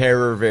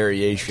Terror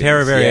Variations.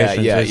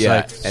 Yeah.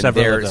 Like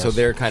several of those. So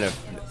they're kind of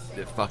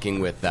fucking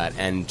with that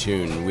end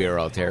tune, We Are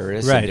All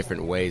Terrorists, in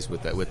different ways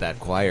with that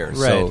choir. Right.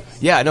 So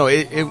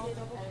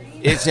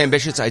it's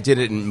ambitious. I did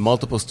it in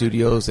multiple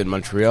studios in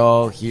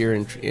Montreal, here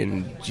in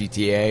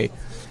GTA.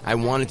 I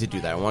wanted to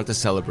do that. I wanted to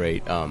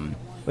celebrate. And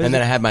then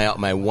I had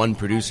my one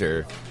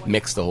producer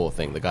mix the whole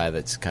thing. The guy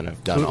that's kind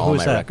of done all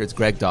my records,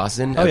 Greg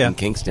Dawson, out in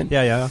Kingston.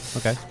 Yeah.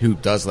 Okay. Who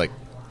does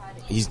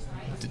he's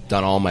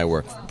done all my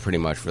work pretty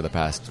much for the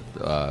past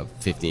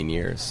 15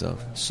 years.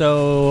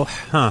 So,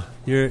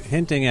 you're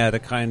hinting at a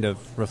kind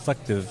of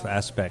reflective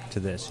aspect to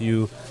this.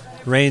 You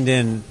reined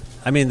in,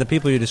 the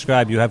people you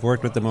describe, you have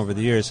worked with them over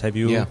the years. Have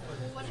you? Yeah.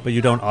 But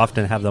you don't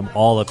often have them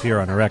all appear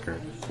on a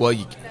record. Well,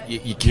 you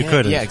can't. You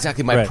couldn't. Yeah,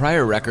 exactly. My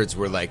prior records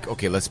were like,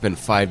 okay, let's spend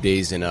 5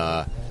 days at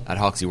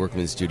Hawksley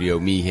Workman's studio,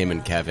 me, him,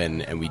 and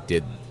Kevin, and we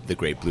did the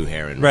Great Blue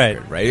Heron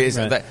record,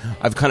 right?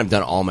 I've kind of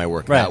done all my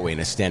work that way in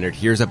a standard.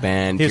 Here's a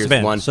band, here's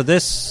one. So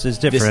this is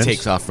different. This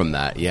takes off from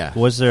that, yeah.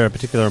 Was there a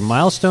particular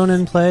milestone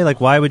in play?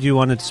 Like, why would you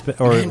want to...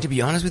 Man, to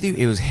be honest with you,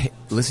 it was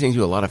listening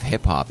to a lot of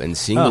hip-hop and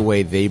seeing the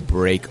way they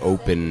break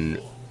open...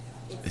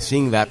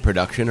 Seeing that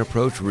production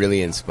approach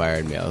really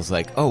inspired me. I was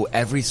like,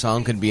 every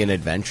song could be an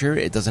adventure.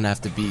 It doesn't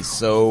have to be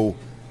so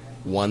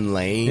one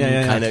lane,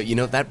 kind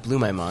of... that blew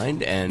my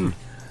mind, and...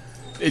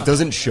 It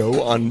doesn't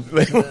show on.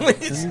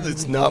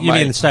 It's not. You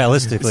mean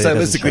stylistically?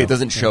 Stylistically, it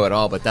doesn't show at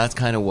all. But that's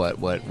kind of what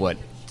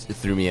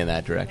threw me in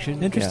that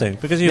direction. Interesting,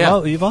 because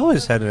you've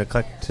always had an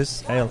eclectic.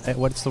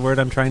 What's the word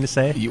I'm trying to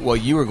say? You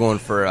were going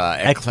for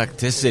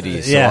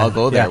eclecticity, so I'll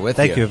go there with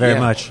you. Thank you very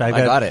much. I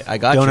got it. I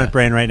got donut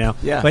brain right now.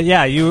 Yeah. But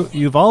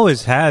you've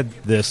always had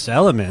this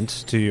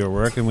element to your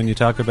work, and when you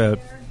talk about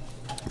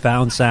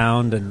found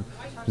sound and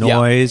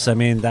noise,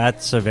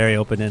 that's a very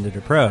open-ended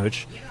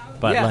approach.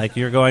 But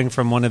you're going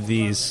from one of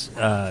these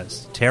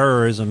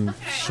terrorism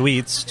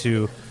suites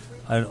to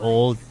an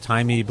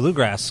old-timey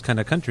bluegrass kind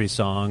of country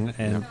song,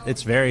 and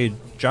it's very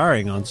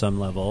jarring on some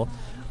level.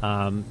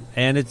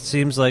 And it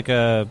seems like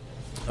a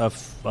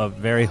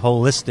very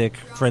holistic,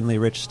 friendly,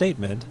 rich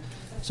statement.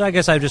 So I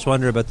guess I just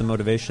wonder about the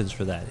motivations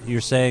for that.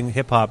 You're saying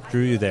hip-hop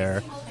drew you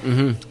there,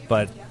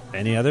 but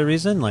any other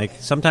reason? Like,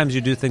 sometimes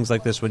you do things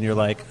like this when you're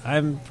like,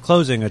 I'm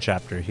closing a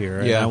chapter here,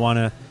 and I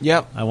want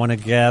to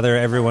gather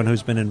everyone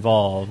who's been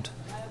involved.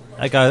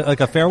 Like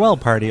a farewell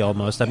party,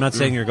 almost. I'm not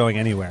saying you're going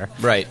anywhere,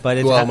 right?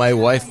 But my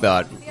wife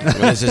thought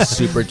this is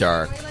super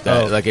dark.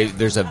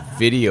 There's a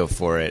video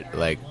for it.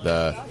 Like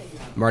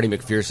Marty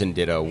McPherson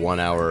did a 1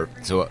 hour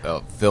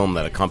film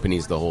that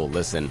accompanies the whole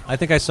listen. I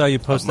think I saw you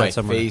post that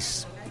somewhere. My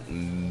face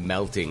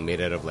melting,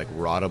 made out of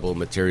rottable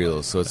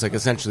materials. So it's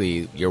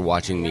essentially you're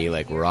watching me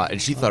rot. And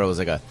she thought it was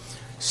like a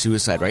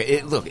suicide. Right?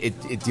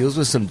 It deals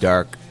with some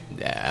dark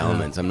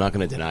elements. I'm not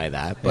going to deny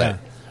that, but.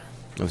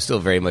 I'm still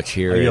very much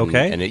here. Are you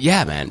okay?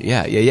 Yeah, man.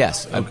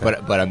 Yes. Okay.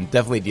 But I'm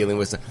definitely dealing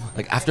with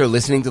after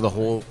listening to the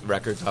whole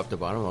record top to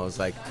bottom, I was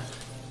like,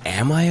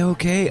 am I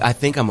okay? I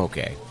think I'm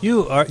okay.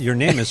 Your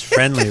name is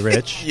Friendly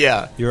Rich.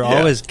 You're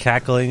always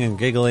cackling and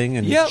giggling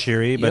and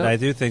cheery, but I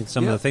do think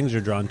some of the things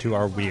you're drawn to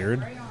are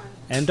weird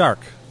and dark.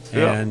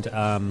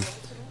 And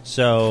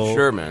so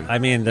sure,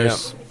 man.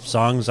 There's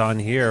songs on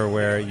here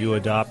where you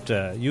tend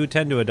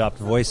to adopt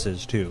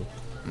voices too.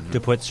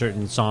 To put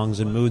certain songs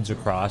and moods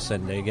across,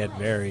 and they get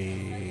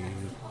very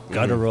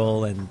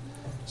guttural and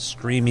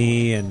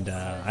screamy, and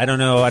I don't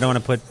know. I don't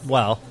want to put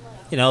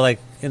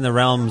in the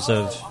realms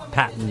of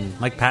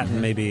Mike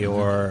Patton maybe,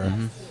 or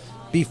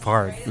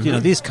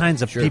Beefheart. These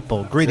kinds of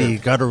people, gritty,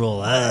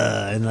 guttural,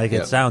 and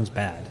it sounds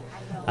bad.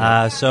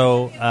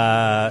 So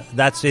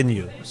that's in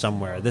you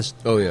somewhere. This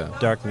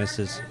darkness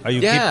is. Are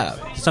you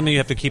something you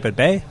have to keep at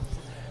bay?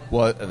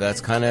 Well, that's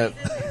kind of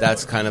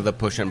the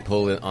push and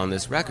pull on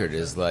this record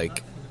is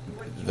like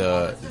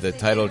the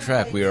title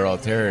track, "We Are All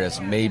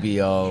Terrorists."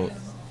 Maybe I'll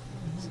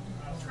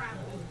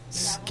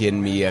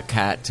skin me a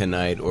cat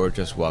tonight, or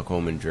just walk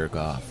home and jerk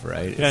off.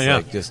 Right? It's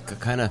like just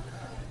kind of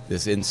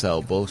this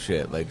incel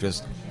bullshit. Like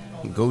just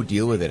go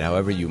deal with it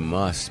however you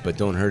must, but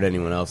don't hurt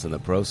anyone else in the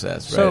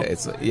process. Right?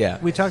 So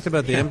we talked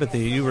about the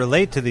empathy. You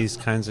relate to these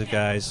kinds of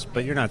guys,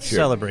 but you're not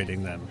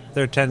celebrating them.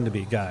 They tend to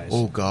be guys.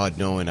 Oh God,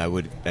 no!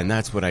 And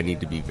that's what I need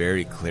to be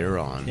very clear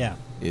on. Yeah.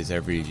 Is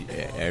every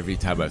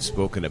time I've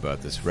spoken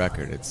about this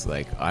record, it's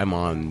like I'm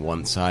on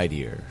one side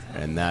here,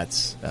 and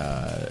that's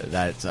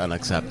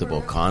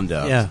unacceptable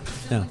conduct.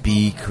 Yeah.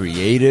 Be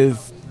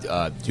creative,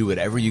 do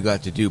whatever you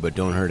got to do, but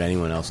don't hurt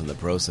anyone else in the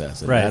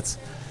process. And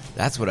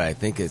that's what I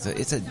think is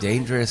it's a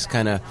dangerous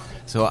kind of.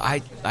 So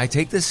I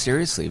take this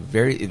seriously,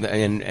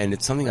 and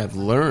it's something I've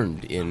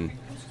learned in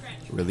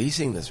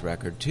releasing this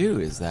record too.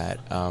 Is that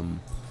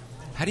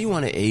how do you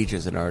want to age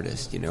as an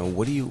artist? You know,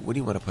 what do you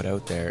want to put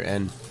out there?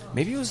 And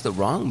maybe it was the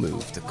wrong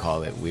move to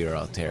call it "We Are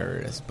All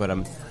Terrorists," but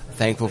I'm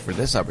thankful for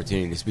this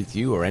opportunity to speak to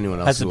you or anyone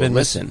else who will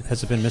listen.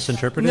 Has it been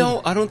misinterpreted?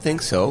 No, I don't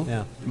think so.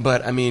 Yeah.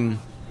 But I mean,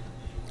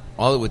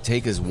 all it would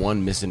take is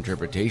one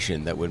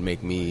misinterpretation that would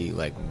make me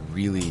like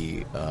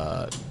really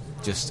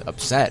just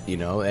upset, you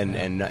know,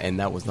 and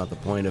that was not the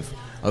point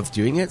of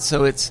doing it.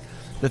 So it's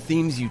the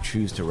themes you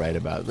choose to write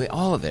about, like,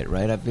 all of it,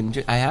 right?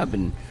 I have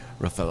been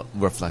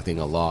reflecting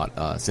a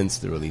lot since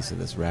the release of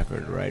this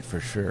record, right? For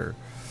sure.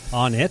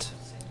 On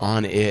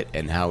it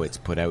and how it's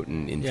put out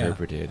and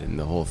interpreted and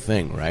the whole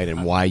thing, right?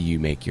 And why you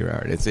make your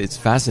art. It's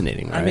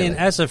fascinating, right? I mean,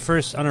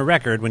 on a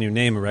record, when you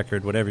name a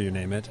record, whatever you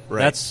name it,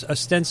 that's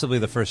ostensibly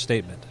the first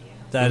statement.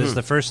 That is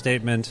the first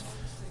statement.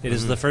 It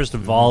is the first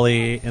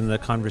volley in the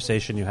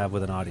conversation you have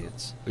with an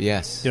audience.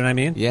 Yes. Do you know what I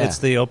mean? Yeah. It's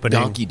the opening.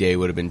 Donkey Day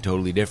would have been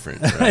totally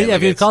different. Right?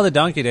 If you called it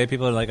Donkey Day,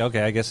 people are like,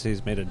 okay, I guess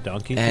he's made a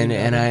donkey.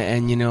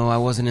 And you know, I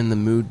wasn't in the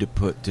mood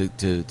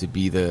to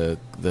be the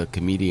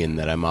comedian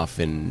that I'm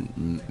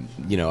often.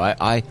 You know,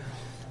 I've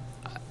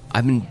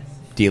been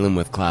dealing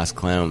with class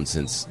clowns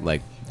since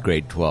like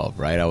grade 12,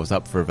 right? I was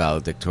up for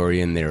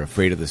valedictorian. They were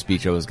afraid of the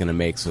speech I was going to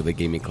make, so they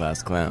gave me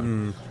class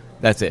clown.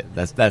 That's it.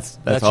 That's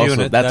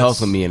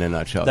also me in a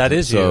nutshell. That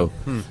is so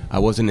you. I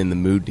wasn't in the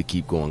mood to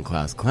keep going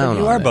class clown.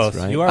 You are both.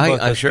 Right? You are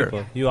both. I'm sure.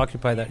 People. You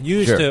occupy that. You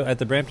used to at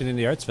the Brampton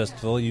Indie Arts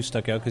Festival. You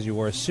stuck out because you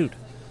wore a suit.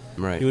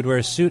 Right. You would wear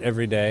a suit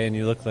every day, and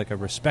you looked like a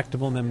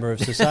respectable member of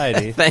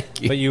society.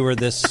 Thank you. But you were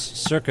this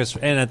circus,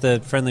 and at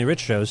the Friendly Rich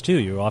shows too.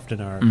 You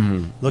often are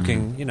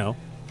looking, you know,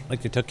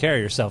 like you took care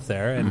of yourself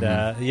there, and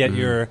yet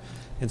you're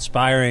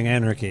inspiring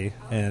anarchy,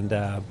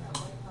 and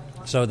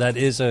so that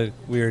is a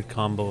weird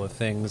combo of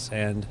things.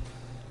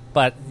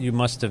 But you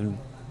must have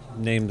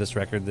named this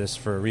record this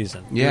for a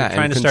reason. Yeah,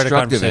 trying and to start a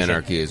constructive conversation.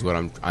 anarchy is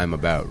what I'm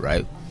about,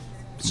 right?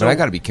 So, but I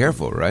got to be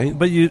careful, right?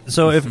 But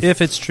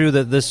if it's true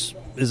that this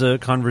is a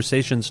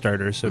conversation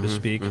starter, so to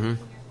speak,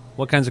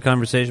 what kinds of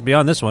conversation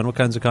beyond this one? What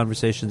kinds of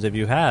conversations have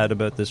you had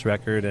about this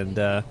record,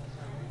 and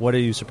what are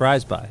you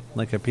surprised by?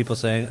 Like, are people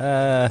saying,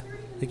 I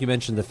think you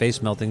mentioned the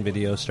face melting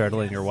video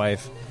startling your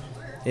wife.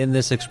 In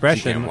this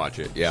expression, she can't watch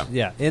it.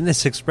 Yeah. In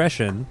this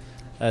expression.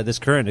 This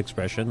current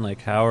expression,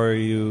 like, how are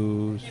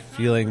you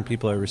feeling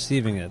people are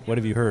receiving it? What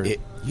have you heard?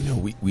 You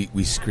know,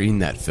 we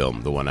screened that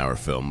film, the 1 hour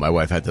film. My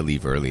wife had to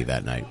leave early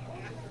that night.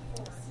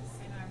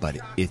 But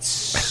it's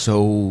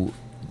so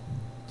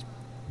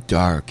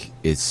dark.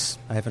 It's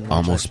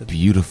almost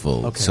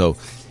beautiful. Okay. So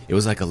it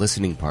was like a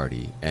listening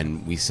party,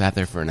 and we sat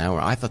there for an hour.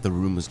 I thought the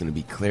room was going to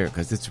be clear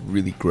because it's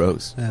really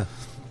gross. Yeah.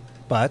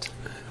 But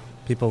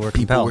people were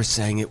compelled. People were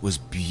saying it was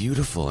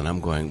beautiful, and I'm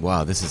going,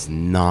 wow, this is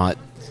not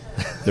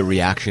the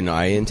reaction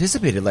I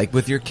anticipated. Like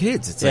with your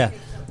kids, it's like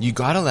you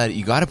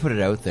gotta put it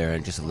out there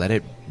and just let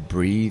it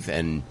breathe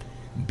and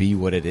be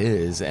what it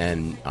is.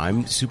 And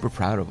I'm super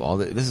proud of all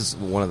that. This is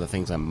one of the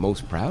things I'm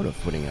most proud of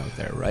putting out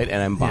there, right?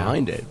 And I'm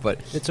behind it, but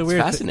it's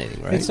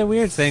fascinating, right? It's a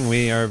weird thing.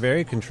 We are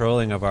very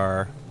controlling of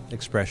our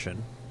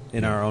expression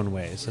in our own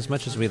ways, as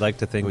much as we like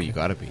to think. Well, you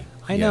gotta be.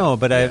 I know,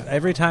 but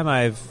every time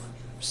I've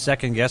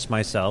second guessed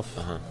myself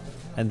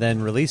and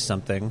then released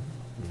something,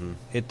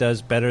 it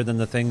does better than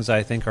the things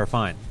I think are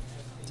fine.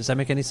 Does that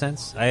make any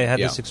sense? I had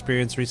this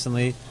experience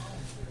recently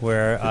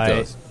where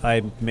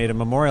I made a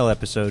memorial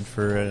episode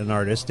for an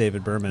artist,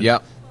 David Berman. Yeah.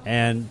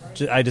 And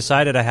I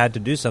decided I had to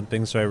do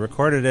something, so I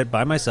recorded it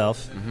by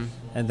myself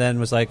and then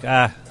was like,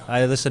 I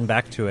listened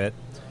back to it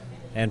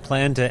and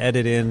planned to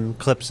edit in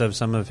clips of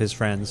some of his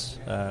friends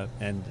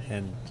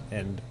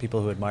and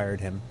people who admired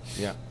him.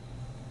 Yeah.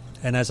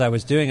 And as I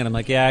was doing it, I'm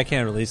like, I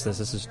can't release this.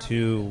 This is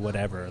too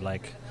whatever.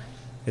 Like,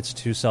 it's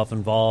too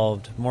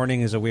self-involved.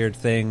 Mourning is a weird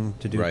thing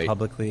to do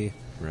publicly.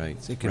 Right.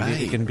 It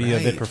can be a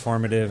bit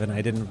performative, and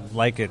I didn't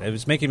like it. It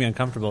was making me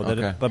uncomfortable.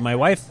 But my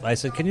wife, I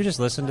said, can you just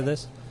listen to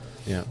this?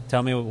 Yeah.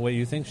 Tell me what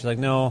you think. She's like,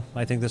 no,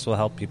 I think this will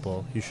help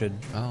people. You should.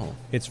 Oh.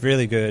 It's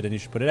really good, and you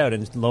should put it out.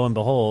 And lo and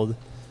behold,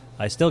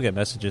 I still get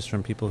messages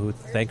from people who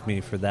thank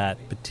me for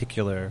that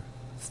particular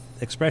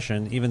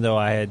expression, even though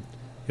it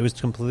was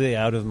completely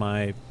out of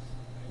my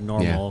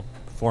normal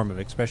form of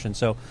expression.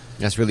 So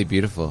that's really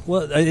beautiful.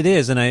 Well, it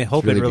is, and I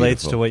hope really it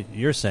relates beautiful. to what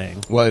you're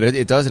saying. Well,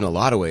 it does in a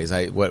lot of ways.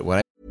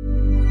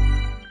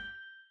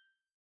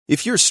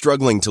 If you're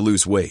struggling to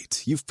lose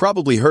weight, you've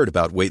probably heard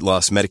about weight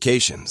loss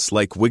medications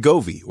like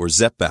Wegovy or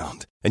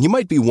Zepbound, and you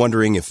might be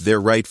wondering if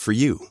they're right for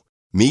you.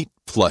 Meet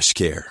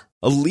PlushCare,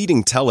 a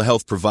leading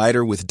telehealth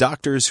provider with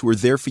doctors who are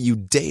there for you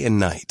day and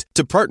night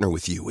to partner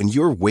with you in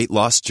your weight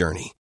loss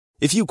journey.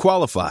 If you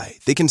qualify,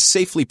 they can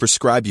safely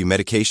prescribe you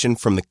medication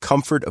from the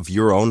comfort of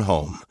your own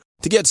home.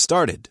 To get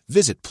started,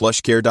 visit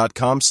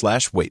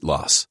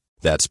plushcare.com/weightloss.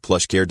 That's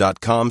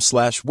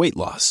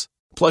plushcare.com/weightloss.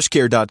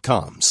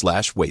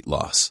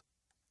 plushcare.com/weightloss.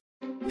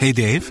 Hey,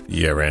 Dave.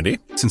 Yeah, Randy?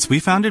 Since we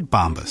founded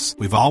Bombas,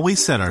 we've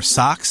always said our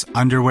socks,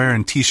 underwear,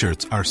 and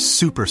T-shirts are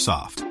super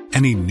soft.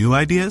 Any new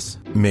ideas?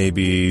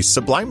 Maybe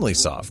sublimely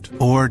soft.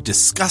 Or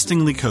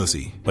disgustingly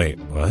cozy. Wait,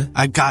 what?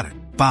 I got it.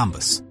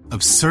 Bombas.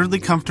 Absurdly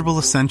comfortable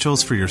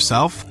essentials for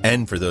yourself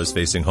and for those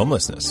facing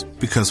homelessness.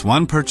 Because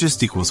one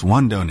purchased equals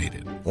one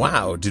donated.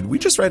 Wow, did we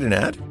just write an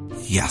ad?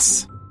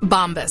 Yes.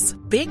 Bombas.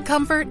 Big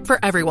comfort for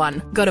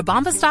everyone. Go to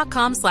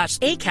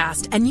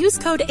bombas.com/ACAST and use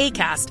code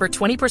ACAST for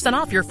 20%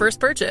 off your first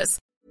purchase.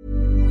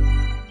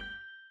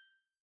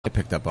 I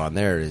picked up on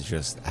there is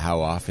just how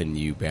often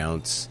you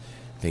bounce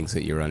things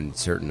that you're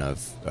uncertain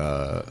of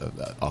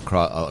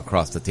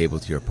across the table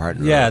to your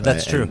partner. Yeah,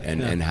 that's true.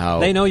 And how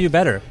they know you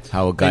better.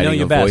 How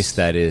guiding a voice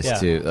that is yeah.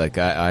 to, like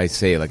I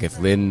say, like if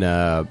Lynn's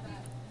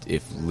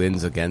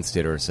against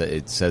it or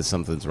it says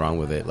something's wrong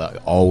with it, like,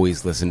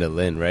 always listen to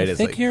Lynn, right? I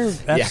think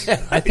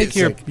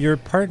your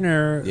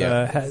partner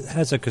Yeah.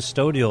 has a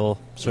custodial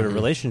sort of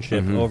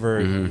relationship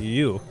over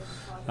you.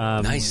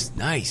 Nice.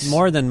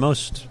 More than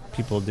most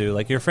people do.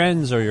 Like your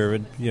friends or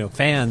your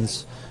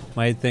fans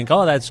might think,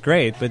 "Oh, that's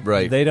great," but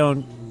they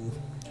don't.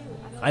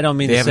 I don't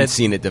mean they to haven't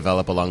say seen it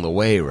develop along the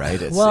way,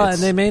 right? And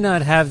they may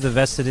not have the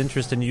vested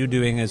interest in you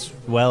doing as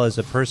well as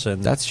a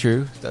person. That's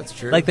true.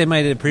 Like they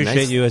might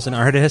appreciate you as an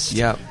artist.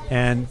 Yeah,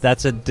 and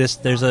that's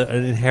there's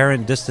an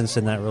inherent distance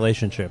in that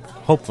relationship.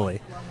 Hopefully,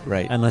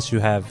 right? Unless you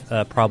have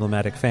a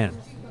problematic fan,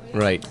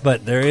 right?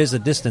 But there is a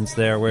distance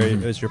there where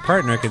as your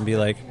partner can be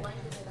like,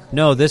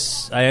 "No,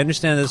 I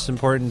understand this is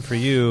important for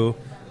you,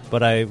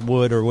 but I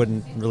would or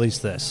wouldn't release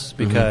this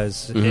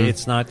because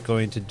it's not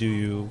going to do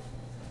you."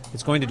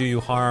 It's going to do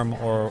you harm,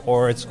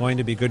 or it's going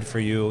to be good for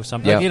you.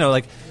 Something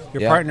like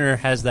your partner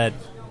has that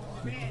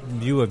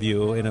view of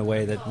you in a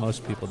way that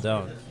most people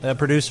don't. A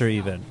producer,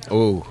 even.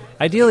 Oh,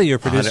 ideally, your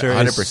producer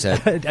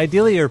 100%.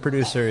 Ideally, your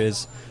producer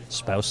is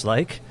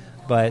spouse-like,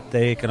 but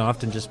they can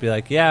often just be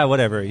like, "Yeah,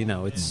 whatever."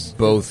 It's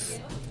both.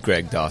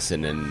 Greg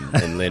Dawson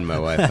and Lynn, my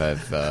wife,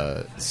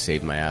 have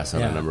saved my ass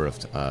on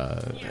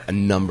a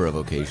number of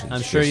occasions.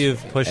 I'm sure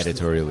you've pushed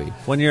editorially.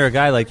 When you're a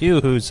guy like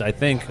you, who's I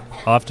think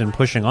often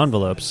pushing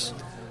envelopes.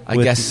 I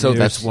guess so.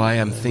 That's why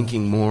I'm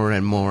thinking more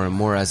and more and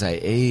more as I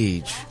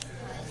age.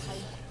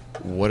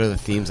 What are the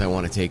themes I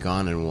want to take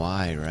on and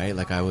why? Right?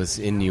 Like I was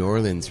in New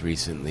Orleans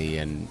recently,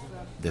 and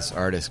this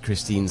artist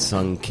Christine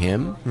Sung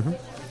Kim,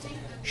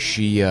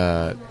 she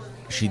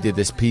did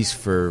this piece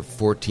for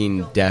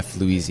 14 deaf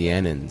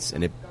Louisianans,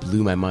 and it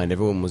blew my mind.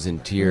 Everyone was in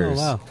tears.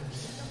 Oh, wow.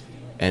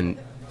 And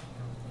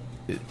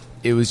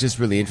it was just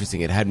really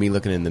interesting. It had me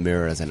looking in the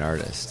mirror as an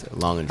artist,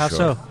 long and short. How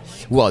so?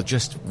 Well,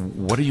 just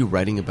what are you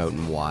writing about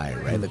and why,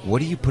 right? Like,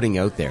 what are you putting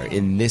out there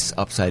in this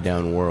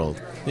upside-down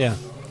world? Yeah.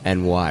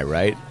 And why,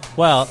 right?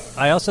 Well,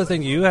 I also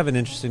think you have an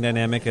interesting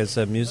dynamic as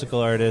a musical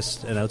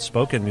artist, an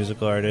outspoken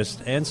musical artist,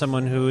 and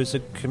someone who is a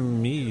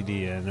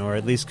comedian, or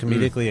at least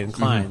comedically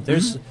inclined.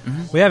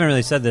 We haven't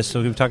really said this,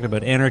 so we've talked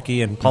about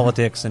anarchy and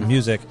politics and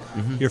music.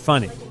 You're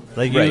funny.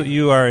 Like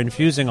you are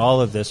infusing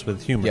all of this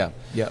with humor.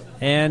 Yeah.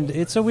 And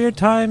it's a weird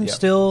time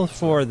still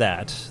for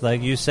that.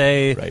 Like you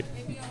say,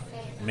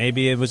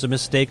 maybe it was a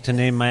mistake to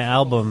name my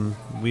album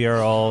 "We Are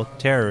All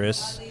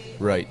Terrorists."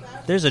 Right.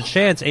 There's a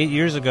chance 8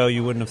 years ago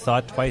you wouldn't have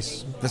thought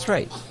twice. That's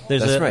right.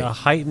 There's a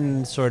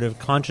heightened sort of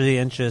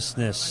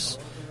conscientiousness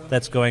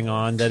that's going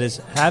on that is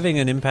having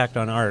an impact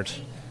on art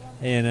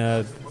in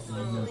a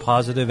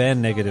positive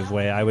and negative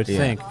way, I would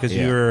think, because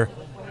your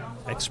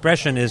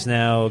expression is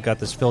now got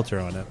this filter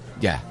on it.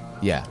 Yeah.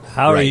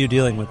 How are you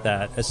dealing with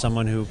that as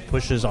someone who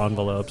pushes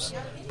envelopes,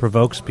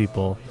 provokes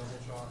people?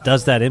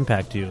 Does that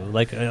impact you?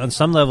 Like on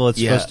some level, it's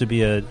supposed to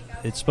be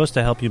it's supposed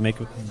to help you make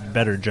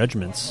better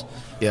judgments.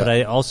 Yeah. But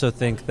I also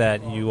think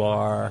that you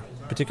are,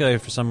 particularly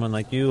for someone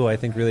like you, I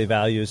think really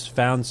values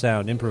found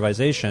sound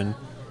improvisation.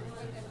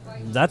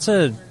 That's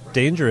a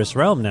dangerous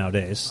realm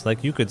nowadays.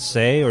 Like you could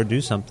say or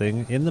do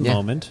something in the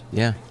moment.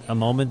 Yeah.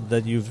 Moments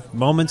that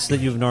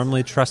you've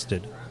normally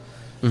trusted.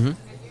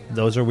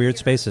 Those are weird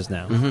spaces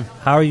now.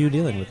 How are you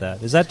dealing with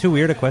that? Is that too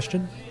weird a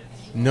question?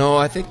 No,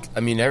 I think,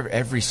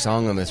 every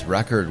song on this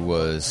record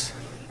was,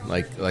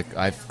 like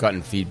I've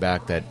gotten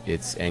feedback that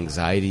it's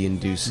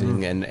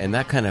anxiety-inducing, and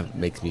that kind of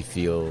makes me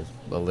feel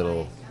a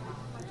little,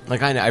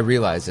 like I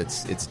realize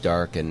it's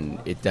dark, and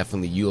it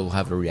definitely, you'll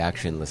have a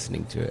reaction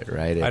listening to it,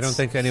 right? I don't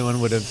think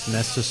anyone would have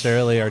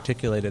necessarily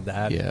articulated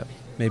that Yeah.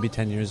 maybe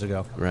 10 years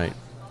ago. Right.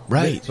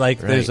 Right. Like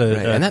there's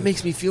and that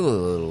makes me feel a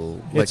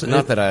little like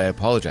not that I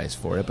apologize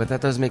for it, but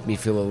that does make me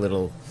feel a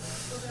little.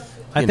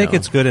 I think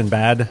it's good and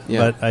bad,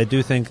 Yeah. but I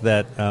do think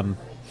that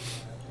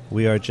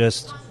we are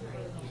just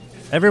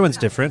everyone's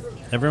different.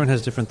 Everyone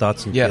has different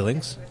thoughts and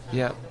feelings.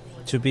 Yeah.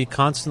 To be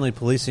constantly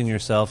policing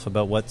yourself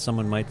about what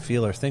someone might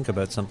feel or think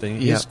about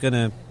something is going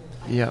to.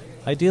 Yeah.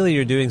 Ideally,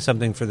 you're doing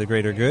something for the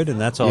greater good, and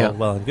that's all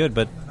well and good.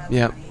 But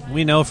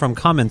we know from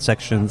comment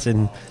sections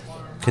in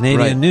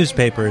Canadian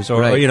newspapers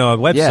or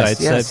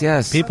websites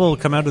that people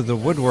come out of the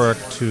woodwork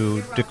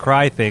to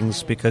decry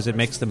things because it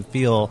makes them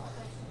feel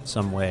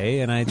some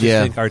way. And I just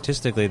think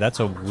artistically, that's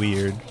a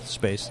weird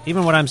space.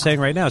 Even what I'm saying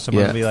right now,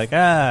 someone will be like,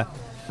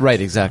 right,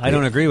 exactly. I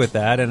don't agree with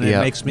that, and it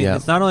makes me.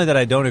 It's not only that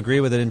I don't agree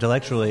with it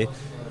intellectually.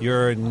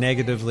 You're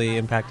negatively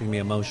impacting me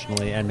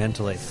emotionally and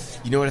mentally.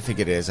 You know what I think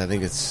it is? I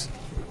think it's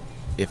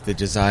if the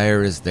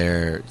desire is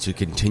there to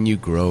continue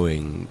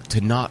growing,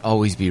 to not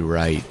always be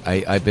right.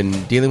 I've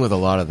been dealing with a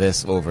lot of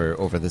this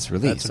over this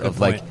release of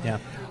point.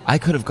 I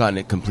could have gotten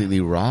it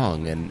completely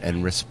wrong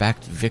and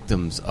respect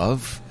victims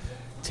of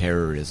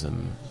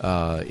terrorism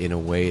in a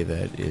way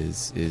that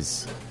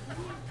is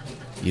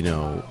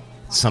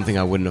something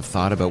I wouldn't have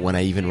thought about when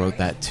I even wrote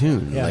that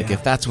tune.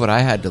 If that's what I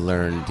had to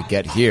learn to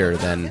get here,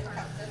 then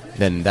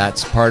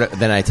that's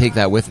then I take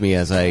that with me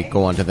as I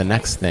go on to the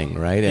next thing,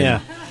 right?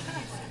 And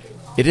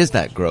it is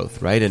that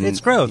growth, right? And it's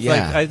growth. Yeah.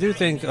 Like, I do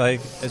think, like,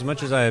 as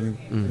much as I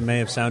may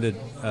have sounded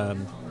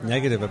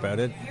negative about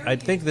it, I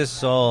think this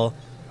is all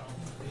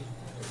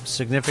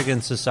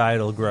significant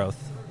societal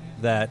growth,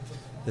 that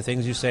the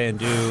things you say and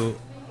do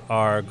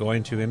are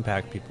going to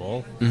impact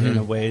people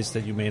in ways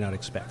that you may not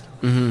expect.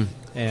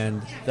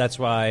 And that's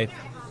why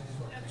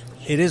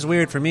it is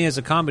weird for me as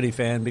a comedy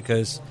fan,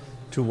 because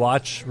to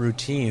watch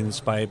routines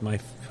by my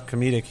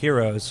comedic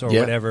heroes or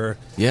whatever,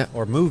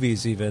 or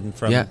movies even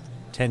from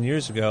 10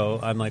 years ago,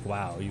 I'm like,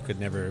 wow, you could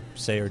never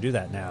say or do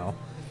that now.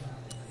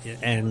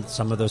 And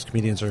some of those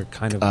comedians are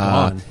kind of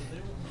gone.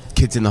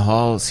 Kids in the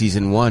Hall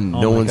season 1.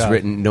 No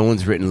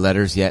one's written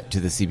letters yet to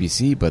the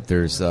CBC, but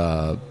there's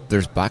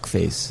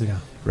blackface.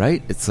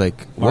 Right? It's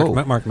like, whoa.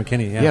 Mark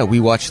McKinney, Yeah,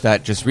 we watched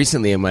that just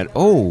recently and went,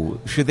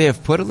 oh, should they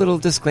have put a little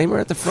disclaimer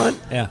at the front?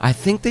 Yeah. I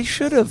think they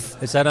should have.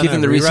 Is that on given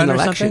a the rerun recent or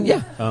election?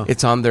 something? Yeah. Oh.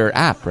 It's on their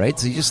app, right?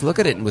 So you just look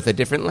at it with a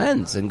different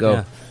lens and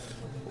go,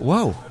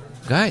 whoa,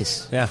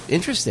 guys. Yeah.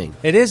 Interesting.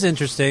 It is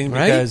interesting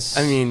because...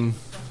 Right? I mean...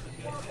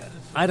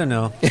 I don't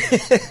know.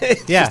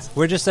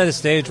 We're just at a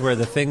stage where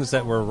the things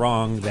that were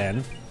wrong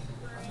then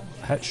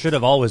should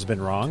have always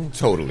been wrong.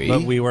 Totally.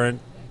 But we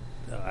weren't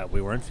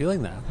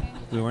feeling that.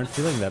 We weren't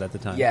feeling that at the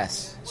time.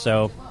 Yes.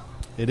 So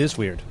it is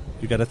weird.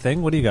 You got a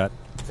thing? What do you got?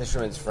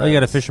 Fisherman's friend. Oh, you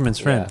got a fisherman's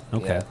friend. Yeah,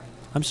 okay. yeah.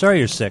 I'm sorry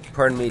you're sick.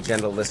 Pardon me,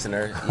 gentle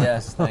listener.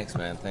 Yes, thanks,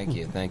 man. Thank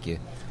you.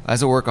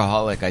 As a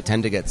workaholic, I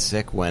tend to get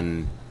sick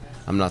when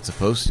I'm not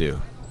supposed to.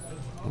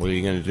 What are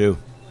you going to do?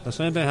 The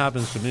same thing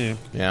happens to me.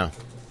 Yeah.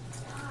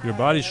 Your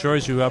body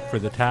shores you up for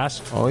the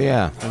task. Oh,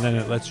 yeah. And then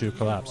it lets you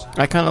collapse.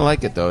 I kind of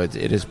like it, though. It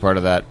is part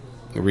of that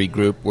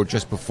regroup. We're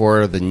just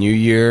before the new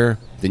year,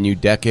 the new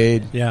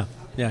decade. Yeah.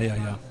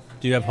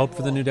 Do you have hope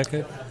for the new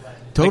decade?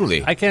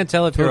 Totally. I can't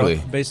tell if you're,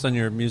 based on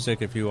your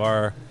music, if you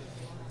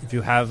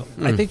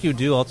have... I think you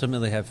do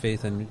ultimately have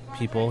faith in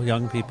people,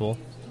 young people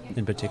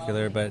in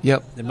particular, but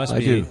it must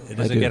be... It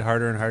doesn't get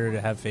harder and harder to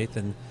have faith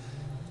in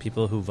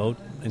people who vote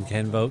and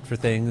can vote for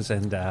things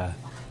and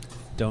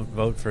don't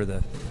vote for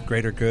the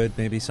greater good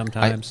maybe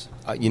sometimes.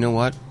 You know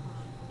what?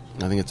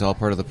 I think it's all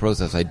part of the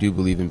process. I do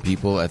believe in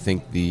people. I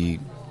think the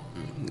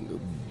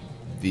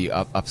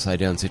upside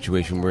down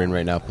situation we're in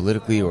right now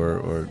politically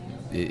or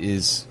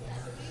is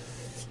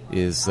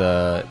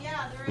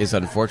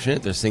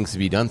unfortunate. There's things to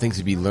be done, things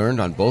to be learned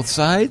on both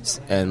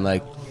sides, and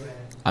like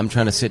I'm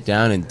trying to sit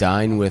down and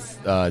dine with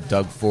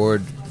Doug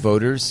Ford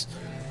voters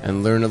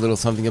and learn a little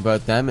something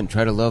about them and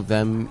try to love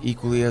them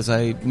equally as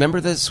I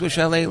remember the Swish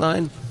LA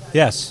line.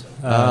 Yes.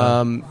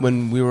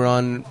 When we were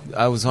on,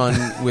 I was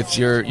on with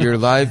your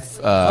live.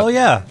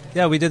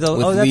 We did the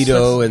with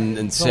Lido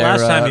and Sarah.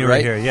 The last time you were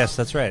right? here, yes,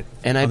 that's right.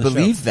 And I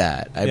believe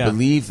that. I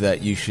believe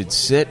that you should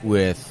sit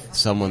with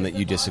someone that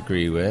you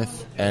disagree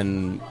with,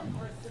 and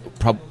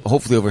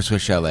hopefully over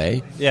Swish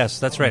LA. Yes,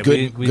 that's right.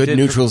 Good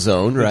neutral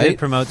zone, right? We did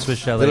promote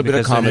Swish LA. A little bit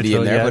of comedy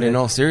in there, but in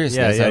all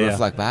seriousness, I yeah.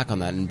 reflect back on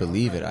that and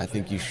believe it. I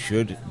think you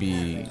should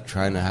be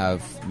trying to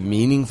have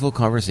meaningful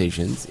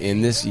conversations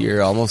in this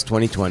year, almost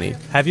 2020.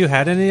 Have you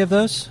had any of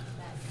those?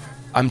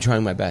 I'm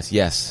trying my best,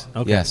 yes.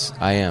 Okay. Yes,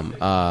 I am.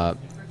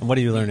 What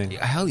are you learning?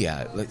 Hell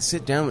yeah. Let's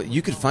sit down.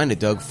 You could find a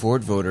Doug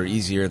Ford voter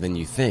easier than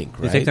you think,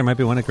 right? You think there might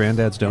be one at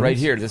Granddad's Donuts? Right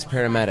here, this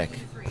paramedic.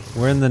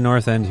 We're in the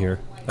north end here.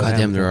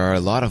 Goddamn, there are a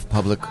lot of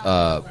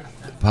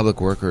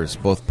public workers,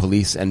 both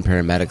police and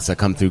paramedics, that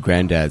come through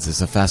Granddad's.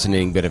 It's a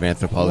fascinating bit of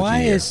anthropology.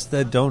 Why here. is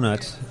the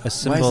donut a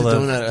symbol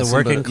of the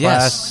working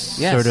class,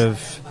 yes. sort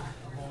of...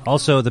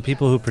 Also, the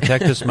people who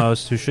protect us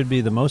most, who should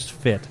be the most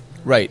fit.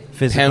 Right.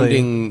 Physically.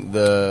 Pounding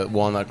the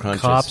walnut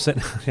crunches. Cops.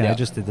 I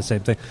just did the same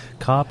thing.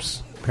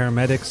 Cops,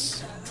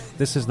 paramedics,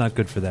 this is not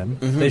good for them.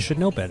 Mm-hmm. They should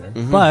know better.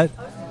 Mm-hmm. But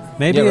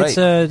Maybe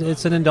Yeah,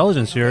 it's an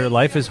indulgence. Your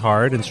life is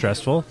hard and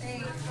stressful.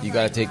 You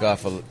got to take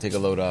a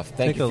load off.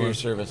 Thank you for your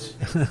service.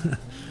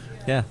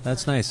 Yeah,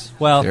 that's nice.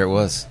 Well, there it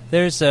was.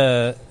 There's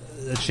a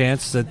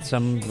chance that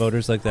some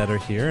voters like that are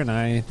here, and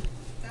I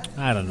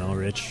don't know,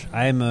 Rich.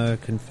 I'm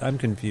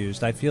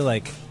confused. I feel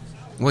like...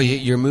 Well,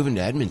 you're moving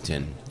to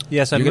Edmonton.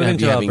 Yes, I'm moving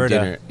to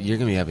Alberta. You're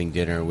going to be having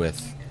dinner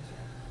with...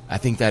 I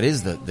think that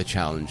is the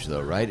challenge,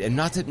 though, right? And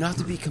not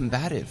to be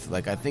combative.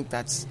 Like, I think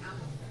that's...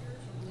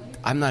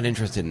 I'm not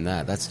interested in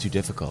that. That's too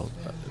difficult.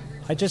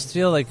 I just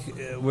feel like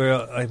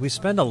we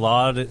spend a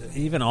lot,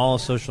 even all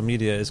social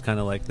media is kind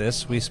of like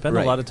this. We spend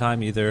a lot of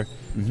time either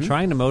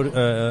trying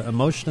to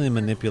emotionally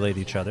manipulate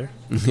each other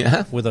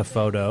with a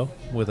photo,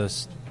 with a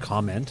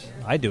comment.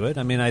 I do it.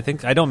 I mean, I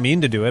don't mean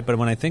to do it, but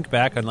when I think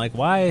back, I'm like,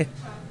 why?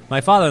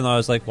 My father-in-law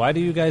was like, why do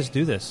you guys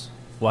do this?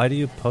 Why do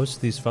you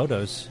post these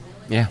photos?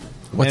 Yeah.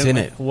 What's in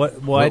it?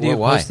 Why do you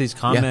post these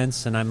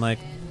comments? Yeah. And I'm like,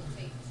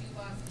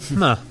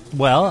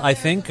 Well, I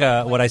think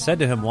what I said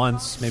to him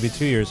once, maybe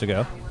 2 years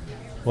ago,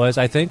 was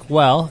I think,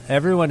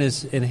 everyone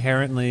is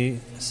inherently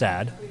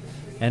sad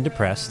and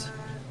depressed,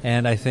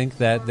 and I think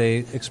that they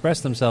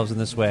express themselves in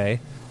this way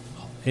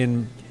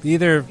in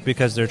either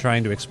because they're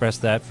trying to express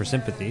that for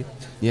sympathy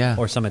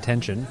or some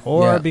attention,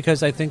 or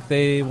because I think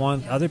they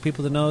want other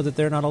people to know that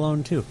they're not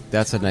alone too.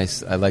 That's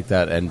I like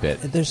that end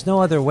bit. There's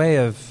no other way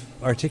of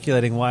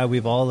articulating why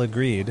we've all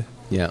agreed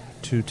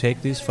to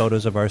take these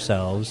photos of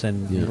ourselves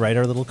and write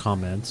our little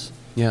comments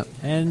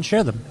and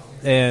share them.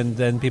 And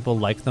then people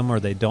like them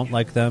or they don't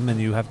like them, and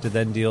you have to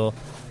then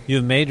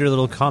you've made your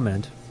little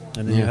comment,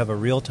 and then you have a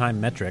real-time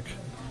metric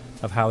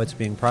of how it's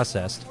being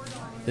processed.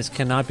 This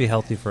cannot be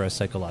healthy for us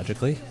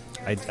psychologically.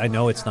 I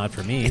know it's not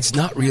for me. It's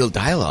not real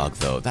dialogue,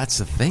 though. That's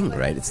the thing,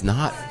 right? It's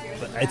not.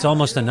 It's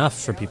almost enough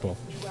for people.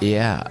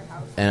 Yeah,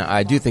 and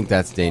I do think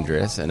that's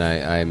dangerous, and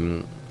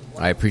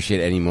I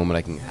appreciate any moment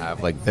I can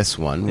have, like this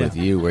one with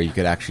you, where you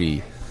could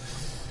actually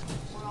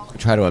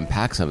try to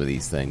unpack some of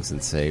these things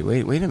and say,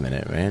 wait a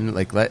minute, man.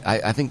 Like,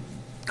 I think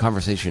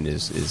conversation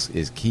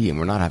is key, and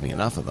we're not having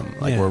enough of them.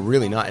 Like, we're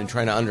really not, and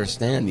trying to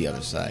understand the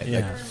other side.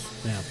 Yeah.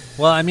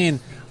 Well, I mean,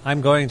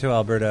 I'm going to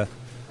Alberta.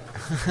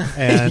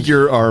 And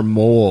you're our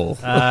mole.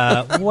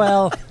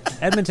 Well,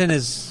 Edmonton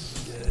is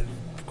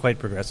quite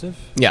progressive.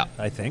 Yeah.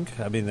 I think.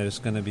 I mean, there's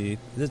going to be...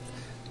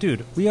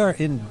 Dude, we are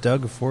in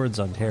Doug Ford's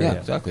Ontario. Yeah,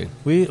 exactly.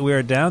 We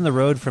are down the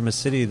road from a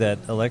city that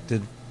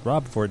elected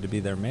Rob Ford to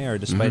be their mayor,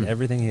 despite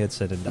everything he had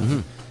said and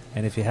done.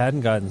 And if he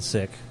hadn't gotten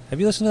sick... Have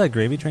you listened to that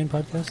Gravy Train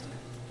podcast?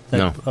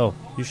 No. Oh,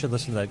 you should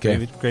listen to that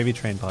Gravy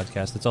Train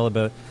podcast. It's all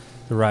about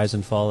the rise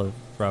and fall of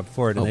Rob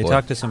Ford. And they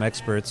talk to some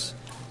experts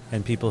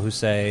and people who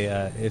say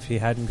if he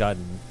hadn't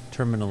gotten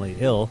terminally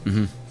ill,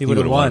 he would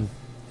have won.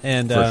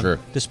 And for sure.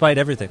 Despite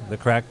everything, the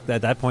crack...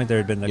 At that point, there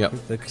had been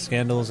the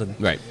scandals. And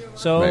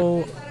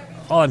So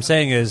all I'm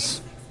saying is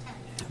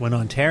when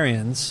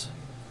Ontarians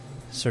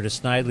sort of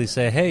snidely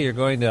say, hey, you're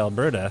going to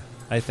Alberta,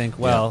 I think,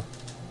 we're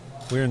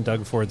in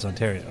Doug Ford's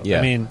Ontario. Yeah.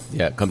 I mean...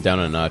 Yeah, come down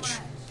a notch.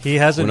 He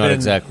hasn't We're not been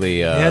exactly...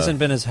 he hasn't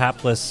been as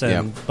hapless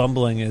and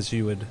bumbling as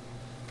you would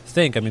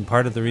think. I mean,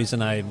 part of the reason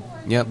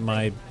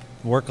my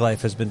work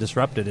life has been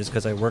disrupted is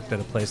because I worked at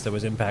a place that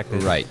was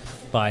impacted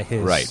by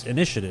his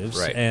initiatives.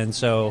 Right. And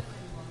so,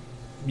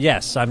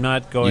 yes, I'm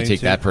not going to... You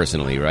take that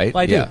personally, right?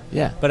 Well, I do.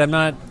 Yeah. But I'm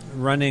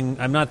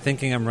not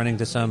thinking I'm running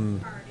to some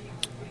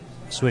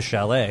Swiss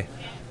chalet.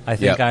 I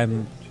think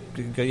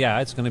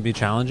it's going to be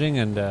challenging.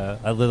 And the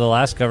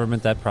last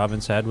government that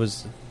province had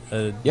was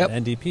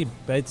NDP.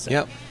 It's, I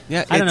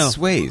don't know. It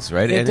sways,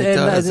 right?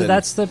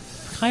 That's the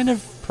kind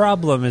of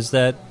problem is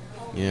that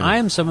I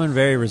am someone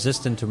very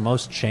resistant to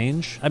most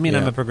change. I mean,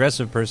 I'm a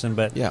progressive person,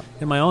 but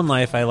in my own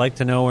life, I like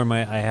to know where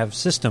I have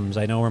systems.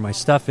 I know where my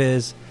stuff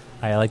is.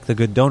 I like the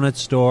good donut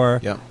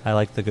store. I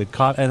like the good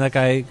coffee. And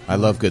I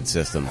love good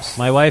systems.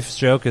 My wife's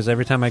joke is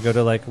every time I go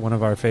to like one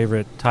of our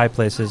favorite Thai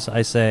places,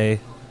 I say,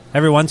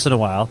 every once in a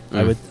while,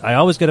 I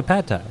always get a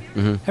pad Thai.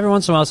 Every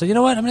once in a while, I say, you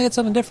know what, I'm going to get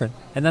something different.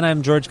 And then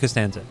I'm George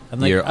Costanza. I'm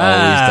like, you're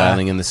always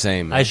dialing in the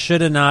same. Man. I should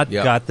have not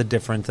got the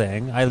different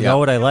thing. I know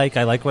what I like.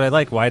 I like what I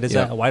like. Why do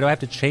I have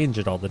to change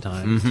it all the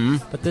time?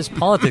 But this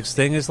politics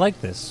thing is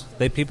like this.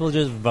 People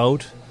just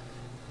vote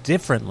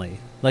differently.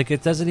 Like,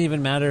 it doesn't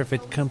even matter if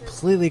it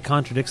completely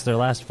contradicts their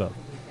last vote.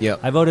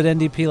 I voted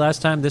NDP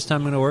last time. This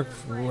time I'm going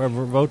to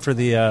vote for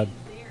the...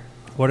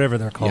 whatever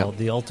they're called,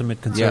 the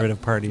ultimate conservative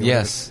party.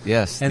 Yes,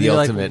 and the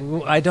ultimate.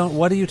 Like,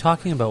 what are you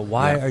talking about?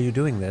 Why are you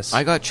doing this?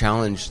 I got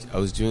challenged. I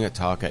was doing a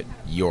talk at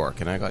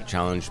York, and I got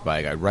challenged by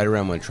a guy right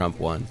around when Trump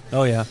won.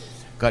 Oh, yeah.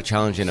 Got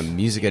challenged in a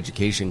music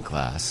education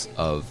class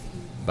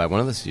by one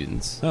of the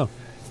students. Oh.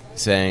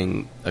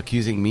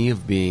 Accusing me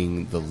of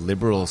being the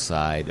liberal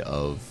side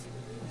of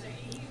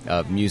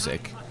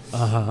music.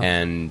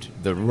 And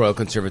the Royal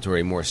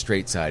Conservatory more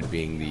straight side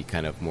being the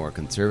kind of more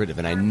conservative.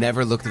 And I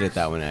never looked at it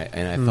that way.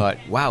 And I thought,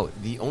 wow,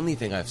 the only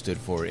thing I've stood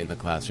for in the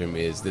classroom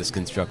is this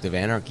constructive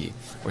anarchy.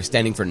 Or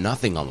standing for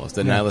nothing almost.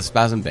 The nihilist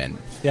spasm bend.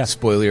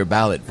 Spoil your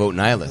ballot, vote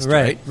nihilist.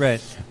 Right.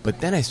 But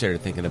then I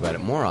started thinking about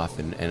it more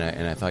often.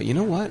 And I thought, you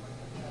know what?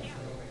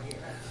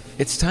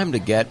 It's time to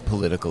get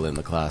political in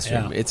the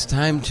classroom. Yeah. It's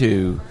time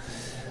to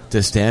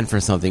stand for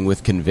something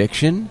with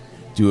conviction,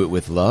 do it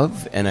with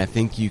love, and I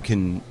think you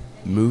can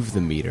move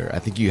the meter. I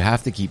think you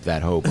have to keep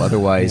that hope.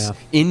 Otherwise,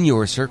 in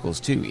your circles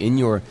too,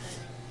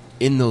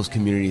 in those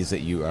communities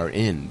that you are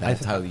in,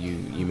 that's how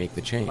you make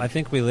the change. I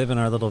think we live in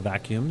our little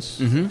vacuums,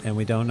 and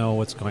we don't know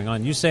what's going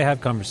on. You say have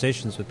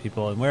conversations with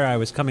people, and where I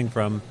was coming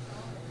from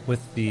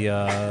with the,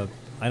 I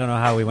don't know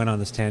how we went on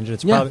this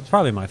tangent. It's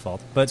probably my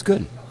fault. But it's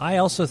good. I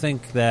also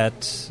think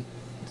that,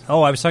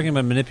 I was talking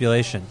about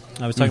manipulation.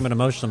 I was talking about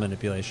emotional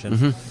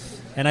manipulation.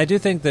 And I do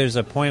think there's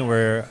a point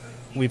where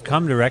we've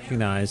come to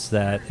recognize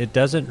that it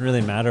doesn't really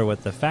matter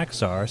what the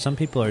facts are. Some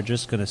people are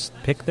just going to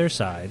pick their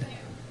side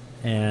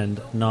and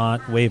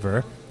not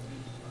waver,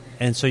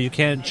 and so you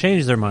can't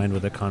change their mind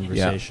with a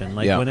conversation.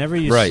 Whenever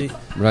you see,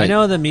 I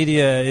know the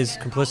media is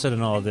complicit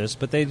in all of this,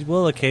 but they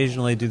will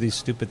occasionally do these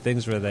stupid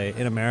things where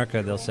in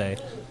America they'll say,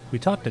 we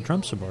talked to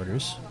Trump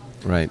supporters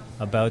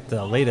about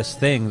the latest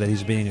thing that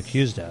he's being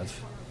accused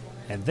of,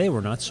 and they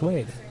were not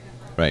swayed.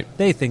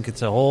 They think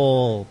it's a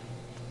whole,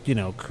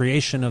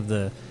 creation of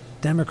the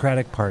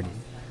Democratic Party.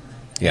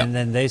 And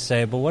then they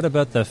say, but what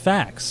about the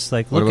facts?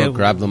 Like, what about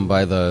grab them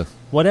by the...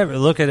 Whatever.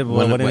 Look at it.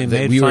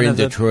 We were in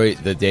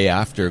Detroit the day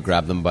after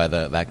Grab Them by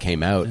the... That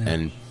came out,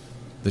 and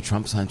the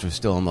Trump signs were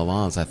still on the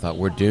lawns. I thought,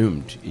 we're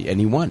doomed. And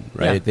he won,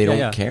 right? They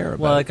don't care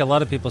about like a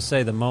lot of people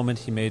say, the moment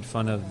he made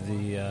fun of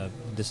the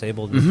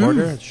disabled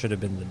reporter, it should have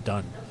been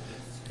done.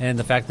 And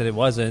the fact that it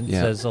wasn't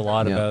says a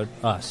lot about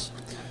us.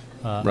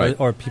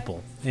 Or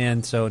people.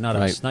 And so not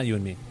us, not you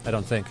and me, I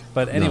don't think.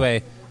 But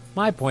anyway,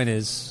 my point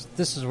is,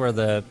 this is where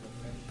the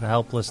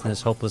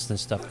helplessness,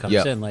 hopelessness stuff comes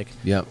in.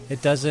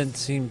 It doesn't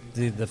seem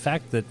the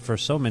fact that for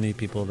so many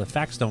people the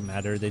facts don't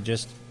matter. They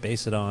just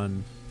base it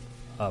on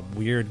a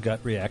weird gut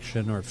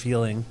reaction or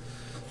feeling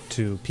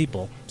to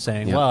people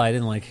saying, "Well, I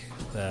didn't like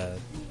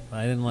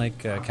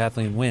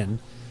Kathleen Wynne,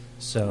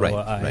 so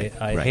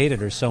I hated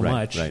her so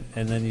much."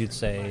 And then you'd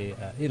say,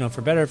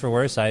 for better or for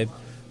worse, I'm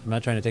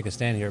not trying to take a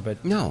stand here,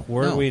 but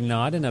were we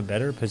not in a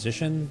better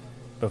position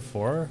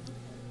before?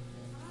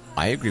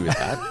 I agree with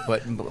that,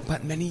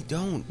 but many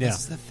don't.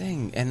 That's the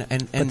thing, and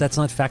but that's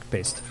not fact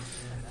based.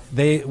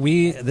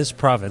 This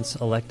province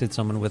elected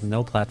someone with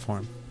no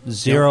platform,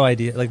 zero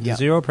idea,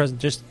 zero present,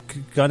 just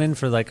got in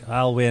for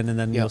I'll win, and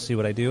then we'll see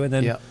what I do, and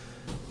then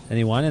and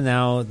he won, and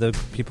now the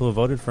people who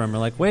voted for him are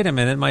like, wait a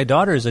minute, my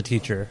daughter's a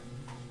teacher.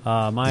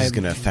 This is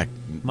going to affect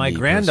my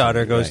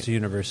granddaughter goes to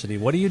university.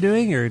 What are you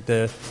doing? And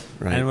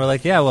we're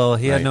like, he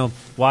had no.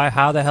 Why?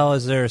 How the hell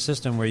is there a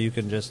system where you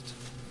can just?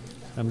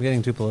 I'm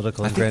getting too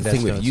political. I think the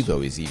thing with you,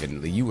 though, is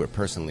even you were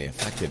personally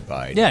affected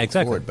by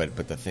exactly. Ford,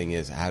 but the thing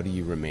is, how do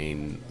you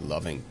remain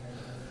loving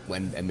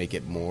and make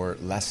it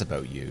less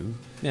about you?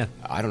 Yeah,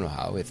 I don't know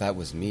how. If that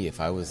was me,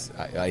 if I was,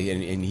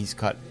 and he's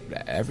cut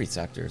every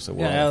sector, so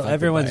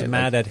everyone's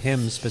mad at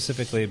him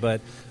specifically,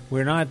 but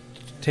we're not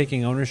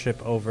taking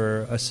ownership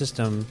over a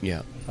system.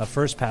 A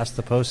first past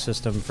the post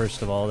system,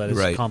 first of all, that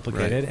is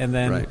complicated, and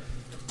then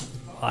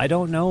I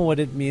don't know what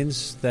it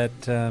means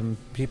that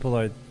people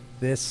are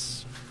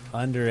this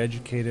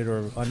undereducated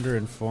or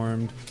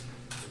underinformed.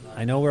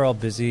 I know we're all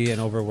busy and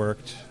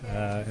overworked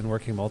and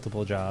working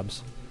multiple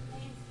jobs,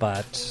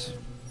 but...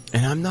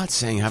 And I'm not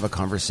saying have a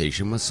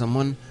conversation with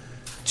someone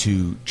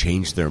to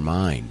change their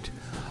mind.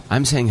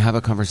 I'm saying have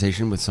a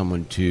conversation with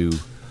someone to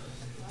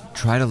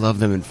try to love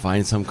them and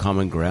find some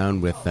common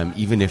ground with them,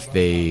 even if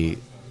they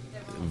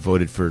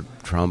voted for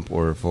Trump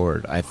or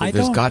Ford. I think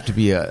there's got to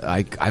be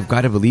I've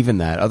got to believe in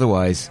that.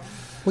 Otherwise...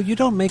 Well, you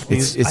don't make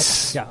music.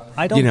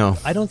 I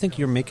don't think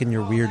you're making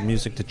your weird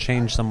music to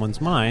change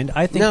someone's mind.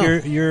 I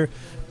think you're.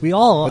 We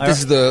all. But this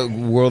is the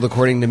world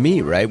according to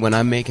me, right? When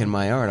I'm making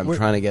my art, I'm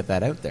trying to get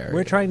that out there.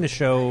 We're trying to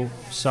show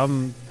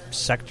some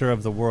sector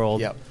of the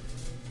world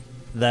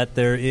that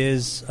there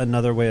is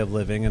another way of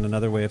living and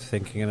another way of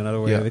thinking and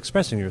another way of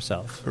expressing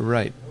yourself.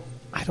 Right.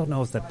 I don't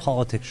know if that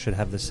politics should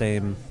have the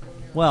same.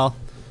 Well.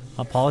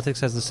 Politics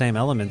has the same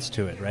elements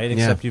to it, right?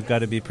 Except you've got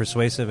to be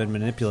persuasive and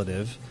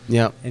manipulative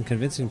and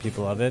convincing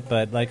people of it.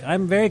 But,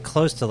 I'm very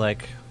close to,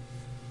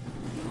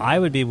 I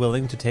would be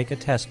willing to take a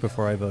test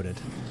before I voted.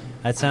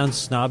 That sounds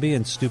snobby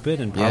and stupid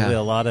and probably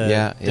a lot of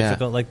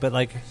difficult,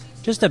 but,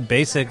 just a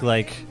basic,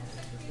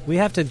 we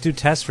have to do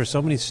tests for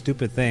so many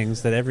stupid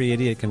things that every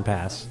idiot can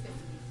pass.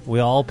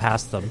 We all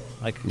pass them.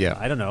 I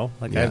don't know.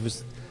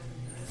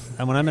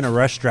 And when I'm in a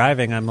rush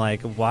driving, I'm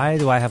like, why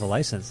do I have a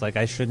license?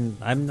 I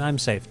shouldn't. I'm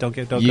safe. Don't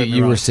get me wrong.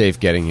 You were safe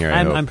getting here.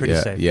 I'm pretty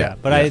safe. Yeah.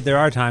 But there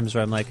are times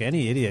where I'm like,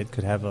 any idiot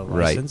could have a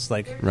license.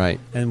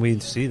 And we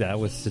see that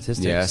with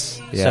statistics.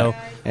 Yes. Yeah.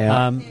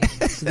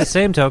 So, the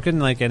same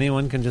token,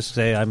 anyone can just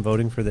say, I'm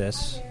voting for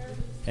this,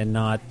 and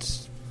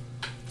not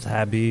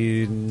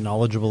be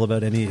knowledgeable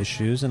about any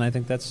issues. And I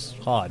think that's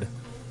odd.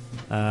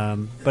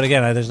 But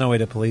again, there's no way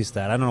to police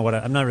that. I don't know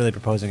I'm not really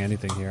proposing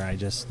anything here.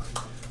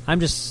 I'm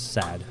just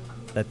sad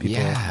that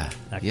people act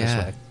this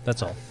way.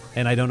 That's all.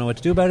 And I don't know what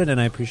to do about it, and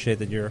I appreciate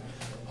that you're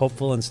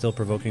hopeful and still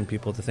provoking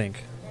people to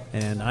think.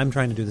 And I'm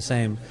trying to do the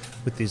same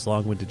with these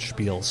long-winded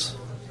spiels.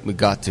 We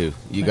got to.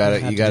 You have got to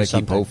to do keep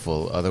something.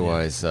 hopeful.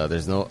 Otherwise,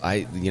 there's no.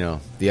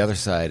 The other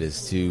side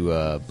is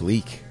too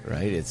bleak,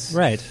 right? It's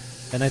Right.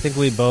 And I think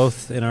we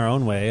both, in our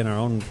own way, in our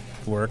own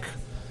work,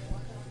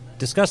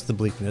 discuss the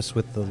bleakness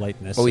with the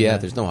lightness. Oh yeah,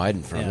 and there's no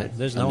hiding from it.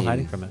 There's I no mean,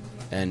 hiding from it.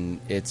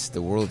 And it's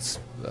the world's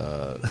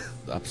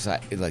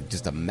upside, like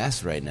just a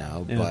mess right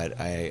now. Yeah. But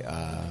I,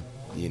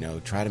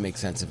 try to make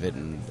sense of it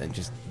and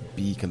just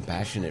be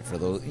compassionate for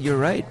those. You're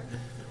right.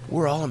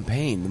 We're all in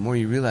pain. The more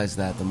you realize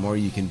that, the more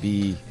you can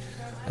be.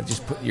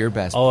 Just put your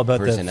best. Oh, about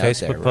the person out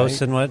Facebook there,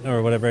 posts right?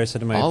 and whatever I said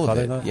to my All of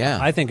father-in-law. it, yeah.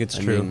 I think it's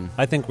I true. mean,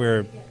 I think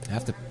we're.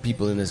 Half the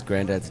people in this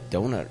Granddad's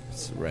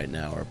Donuts right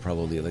now are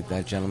probably like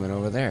that gentleman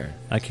over there.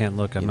 I can't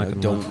look. I'm You not know,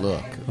 going to don't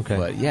look. Okay.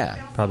 But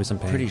yeah, Probably some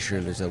pain. Pretty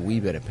sure there's a wee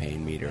bit of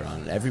pain meter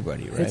on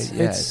everybody, right?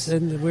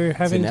 And we're it's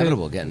having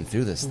inevitable getting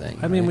through this thing.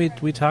 I mean,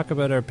 right? we talk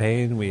about our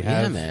pain. We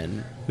have, Yeah,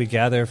 man. We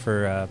gather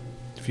for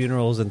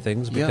funerals and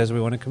things because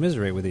we want to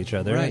commiserate with each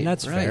other, Right, and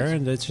that's right. fair.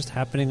 And it's just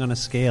happening on a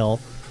scale,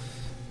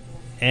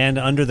 and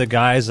under the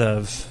guise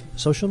of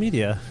social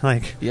media,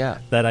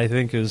 that I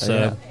think is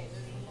a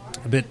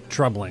bit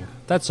troubling.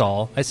 That's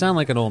all. I sound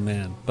like an old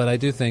man, but I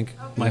do think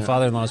my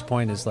father-in-law's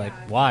point is like,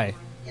 why?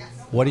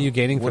 What are you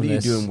gaining What from are you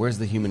this? doing? Where's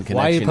the human connection?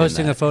 Why are you in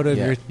posting that? a photo of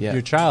Yeah,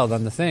 your child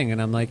on the thing? And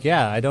I'm like,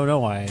 I don't know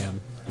why I am.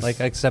 Like,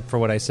 except for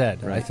what I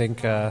said. Right. I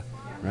think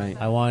Right.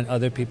 I want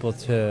other people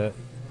to...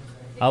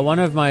 one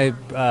of my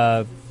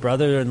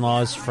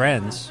brother-in-law's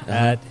friends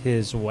at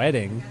his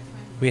wedding,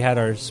 we had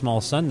our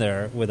small son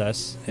there with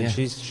us, and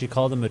she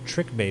called him a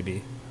trick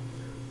baby.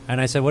 And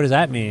I said, what does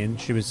that mean?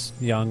 She was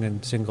young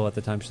and single at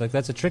the time. She's like,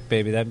 that's a trick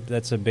baby.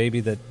 That's a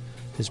baby that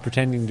is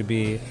pretending to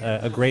be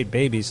a great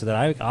baby so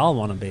that I'll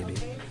want a baby.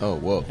 Oh,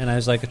 whoa. And I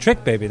was like, a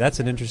trick baby, that's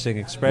an interesting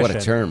expression.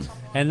 What a term.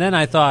 And then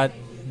I thought,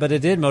 but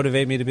it did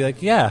motivate me to be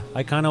like,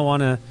 I kind of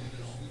want to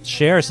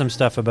share some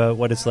stuff about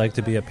what it's like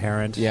to be a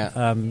parent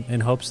in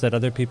hopes that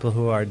other people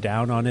who are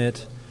down on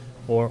it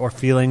or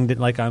feeling that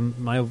like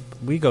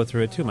we go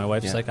through it too. My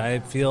wife's like, I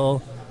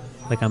feel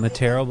like I'm a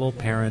terrible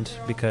parent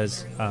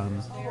because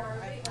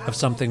of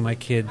something my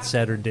kid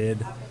said or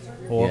did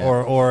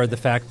or the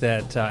fact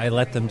that I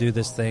let them do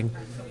this thing.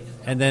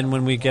 And then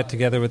when we get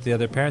together with the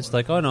other parents,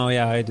 like, oh, no,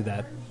 I do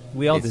that.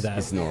 We all do that.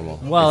 It's normal.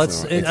 Well,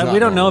 It's not we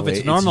don't know if normal.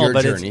 it's normal, your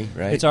but journey,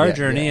 right? it's our Yeah,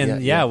 journey.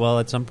 yeah. Well,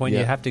 at some point Yeah.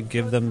 you have to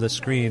give them the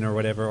screen or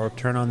whatever, or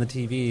turn on the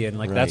TV, and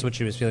that's Right. what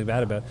she was feeling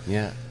bad about.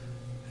 Yeah.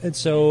 And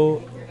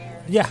so,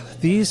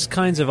 these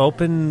kinds of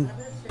open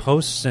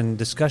posts and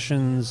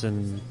discussions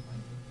and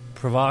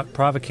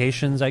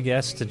provocations, I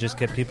guess, to just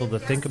get people to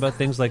think about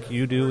things like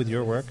you do with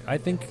your work, I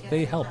think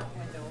they help.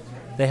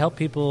 They help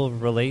people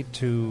relate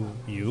to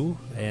you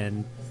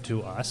and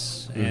to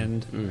us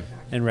and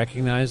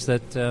recognize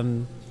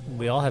that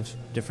we all have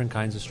different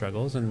kinds of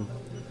struggles. And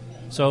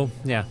so,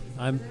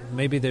 I'm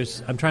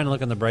trying to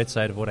look on the bright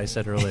side of what I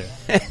said earlier.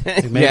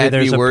 Like maybe I'd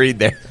there's be worried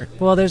there.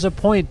 Well, there's a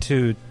point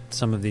to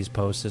some of these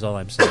posts, is all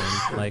I'm saying.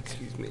 Like,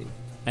 Excuse me.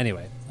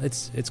 Anyway,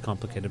 it's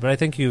complicated, but I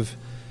think you've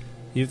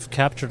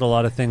captured a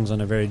lot of things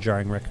on a very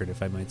jarring record,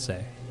 if I might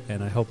say.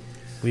 And I hope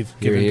we've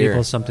given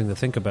people something to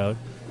think about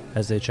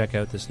as they check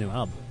out this new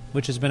album,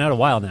 which has been out a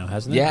while now,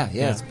 hasn't it? Yeah,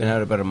 it's been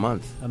out about a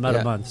month. A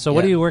month. So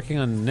what are you working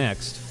on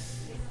next?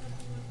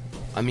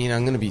 I mean,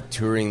 I'm going to be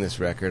touring this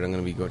record. I'm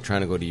going to be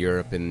trying to go to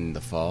Europe in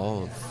the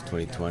fall of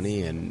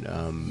 2020,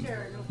 and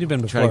you've been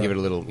before. Trying to give it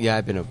a little. Yeah,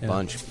 I've been a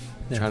bunch.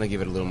 Yeah. Trying to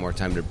give it a little more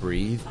time to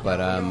breathe.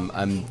 But I'm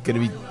going to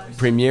be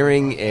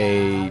premiering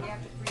a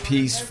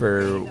piece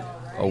for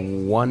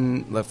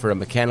a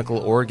mechanical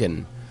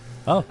organ.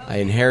 Oh, I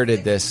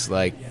inherited this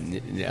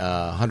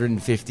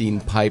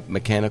 115 pipe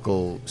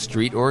mechanical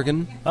street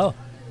organ. Oh.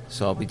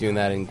 So I'll be doing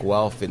that in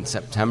Guelph in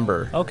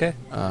September. Okay.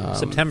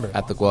 September.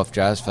 At the Guelph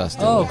Jazz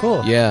Festival. Oh,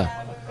 cool. Yeah.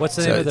 What's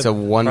the name of the It's a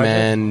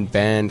one-man project?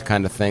 band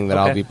kind of thing that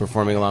Okay. I'll be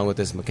performing along with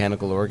this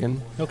mechanical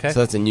organ. Okay. So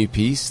that's a new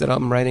piece that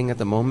I'm writing at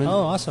the moment.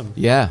 Oh, awesome.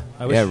 Yeah.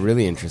 I wish-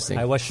 really interesting.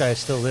 I wish I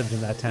still lived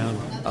in that town.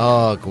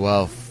 Oh,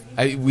 Guelph.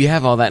 We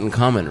have all that in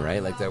common,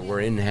 right? Like that we're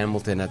in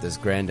Hamilton at this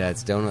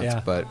Granddad's Donuts,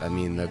 Yeah. but I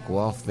mean the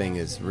Guelph thing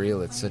is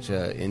real. It's such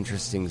an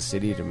interesting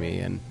city to me,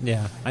 and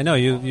Yeah, I know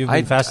you've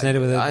been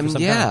fascinated with it. I'm- for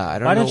some yeah, time. I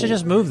don't Why don't know- you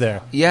just move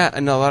there? yeah, I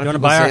know a lot You of want to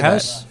people buy our say that.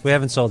 house? We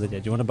haven't sold it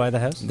yet. Do you want to buy the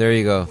house? There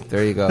you go.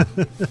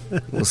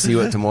 We'll see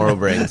what tomorrow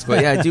brings.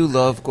 But yeah, I do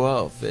love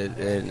Guelph,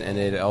 and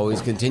it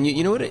always continues.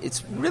 You know what?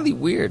 It's really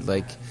weird.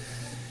 Like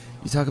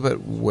you talk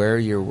about where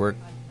your work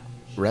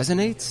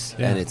resonates,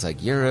 Yeah. and it's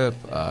like Europe,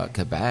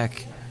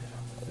 Quebec,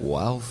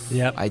 Guelph.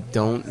 Yep. I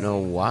don't know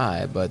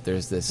why, but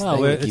there's this Well,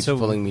 thing that it's keeps a-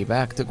 pulling me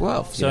back to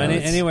Guelph. So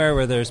anywhere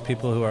where there's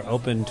people who are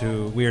open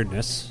to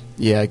weirdness.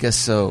 Yeah, I guess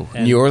so.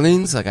 And- New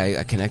Orleans, like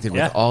I connected with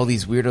Yeah. all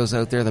these weirdos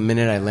out there. The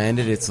minute I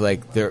landed, it's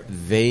like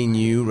they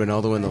knew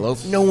Ronaldo in the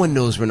Loaf. No one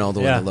knows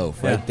Ronaldo Yeah, in the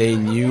Loaf, right? yeah. They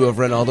knew of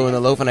Ronaldo in the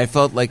Loaf, and I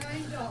felt like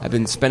I've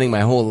been spending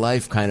my whole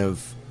life kind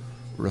of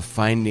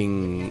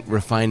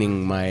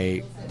refining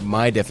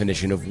my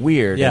definition of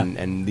weird Yeah.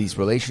 and these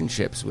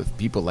relationships with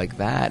people like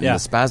that Yeah. and the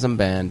Spasm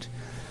Band.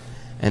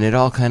 And it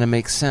all kind of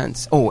makes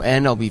sense. Oh,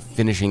 and I'll be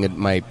finishing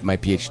my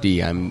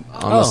PhD. I'm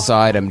on the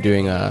side. I'm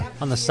doing a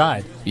on the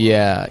side.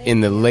 Yeah, in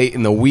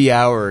the wee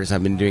hours,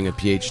 I've been doing a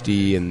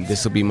PhD, and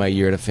this will be my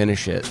year to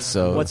finish it.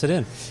 So what's it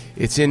in?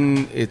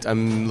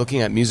 I'm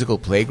looking at musical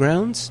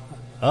playgrounds.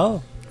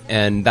 Oh,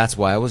 and that's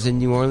why I was in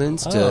New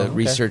Orleans to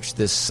research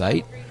this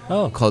site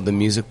called the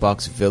Music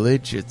Box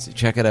Village.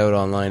 Check it out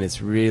online.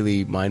 It's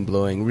really mind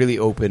blowing. Really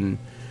open.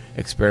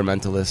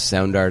 Experimentalists,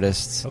 sound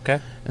artists. Okay.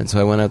 And so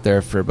I went out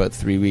there for about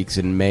 3 weeks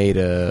in May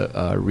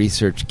to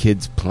research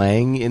kids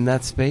playing in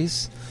that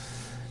space.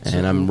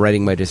 And I'm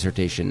writing my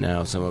dissertation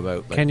now, so I'm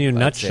about... Can you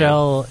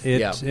nutshell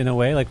it in a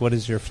way? Like, what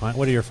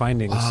are your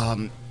findings?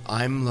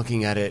 I'm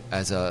looking at it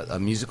as a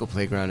musical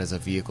playground as a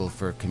vehicle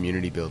for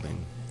community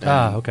building.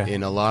 Okay.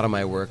 In a lot of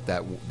my work,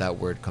 that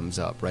word comes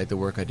up, right? The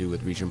work I do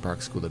with Regent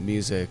Park School of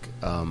Music,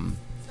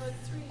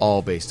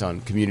 all based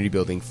on community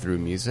building through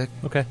music.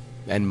 Okay.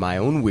 And my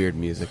own weird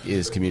music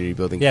is community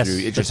building through.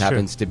 It just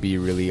happens to be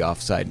really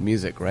offside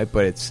music, right?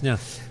 But it's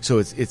so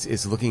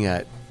it's looking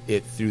at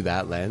it through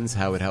that lens,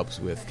 how it helps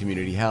with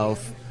community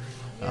health,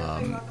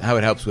 how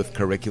it helps with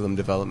curriculum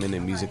development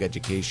and music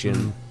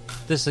education.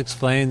 This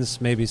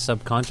explains, maybe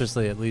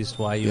subconsciously at least,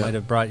 why you might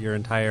have brought your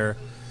entire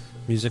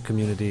music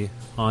community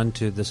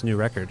onto this new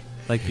record.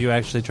 Like, you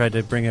actually tried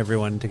to bring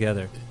everyone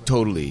together.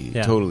 Totally.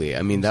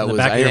 I mean, that was...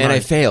 I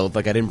failed.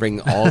 Like, I didn't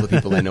bring all the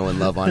people I know and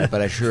love on it,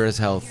 but I sure as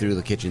hell threw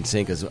the kitchen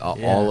sink as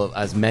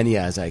many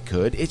as I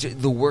could.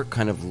 The work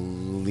kind of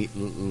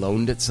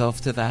loaned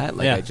itself to that.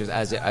 Like, I just...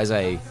 As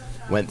I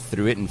went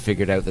through it and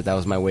figured out that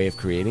was my way of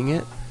creating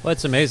it. Well,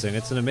 it's amazing.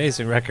 It's an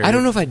amazing record. I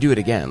don't know if I'd do it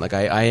again. Like,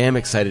 I am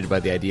excited by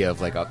the idea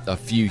of, like, a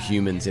few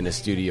humans in a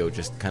studio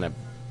just kind of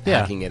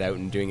hacking it out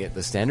and doing it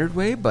the standard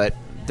way, but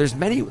there's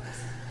many...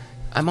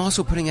 I'm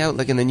also putting out,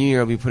 like in the new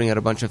year, I'll be putting out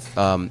a bunch of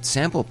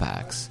sample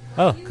packs.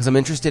 Oh. Because I'm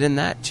interested in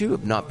that, too,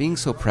 of not being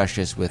so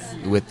precious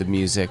with the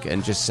music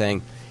and just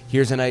saying,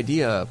 here's an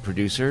idea,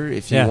 producer,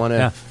 if you want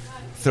to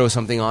throw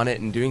something on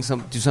it and do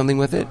something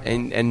with it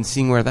and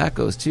seeing where that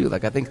goes, too.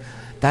 Like, I think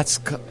that's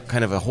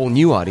kind of a whole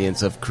new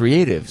audience of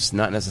creatives,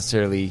 not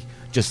necessarily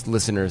just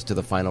listeners to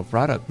the final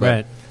product.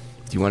 But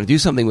do you want to do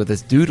something with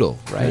this doodle,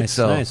 right?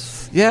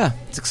 Nice. Yeah,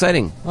 it's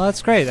exciting. Well,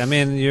 that's great. I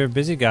mean, you're a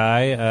busy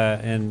guy,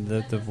 and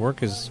the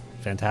work is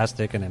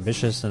fantastic and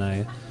ambitious, and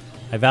I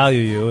value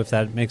you, if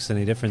that makes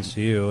any difference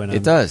to you. And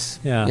it does.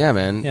 Yeah,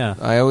 man. Yeah.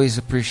 I always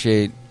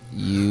appreciate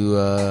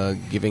you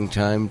giving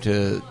time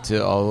to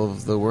all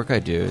of the work I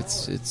do.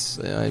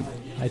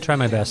 I try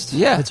my best.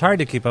 Yeah. It's hard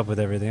to keep up with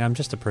everything. I'm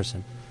just a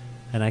person,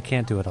 and I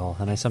can't do it all.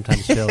 And I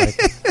sometimes feel like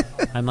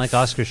I'm like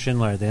Oscar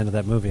Schindler at the end of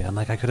that movie. I'm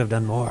like, I could have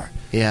done more.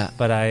 Yeah.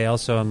 But I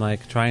also am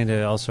like trying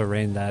to also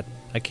rein that.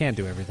 I can't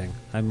do everything.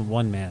 I'm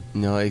one man.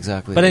 No,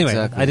 exactly. But anyway,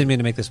 I didn't mean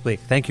to make this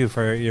bleak. Thank you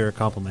for your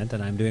compliment,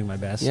 and I'm doing my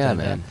best. Yeah,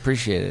 man.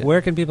 Appreciate it. Where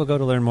can people go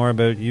to learn more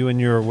about you and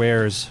your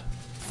wares?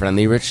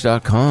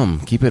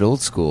 FriendlyRich.com. Keep it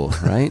old school,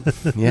 right?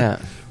 Yeah.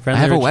 I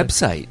have a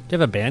website. Do you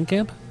have a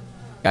Bandcamp?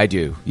 I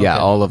do. Yeah,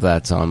 Okay. all of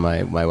that's on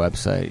my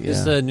website. Yeah.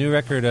 Is the new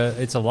record,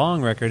 it's a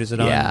long record, is it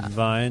on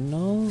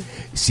vinyl?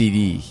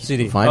 CD.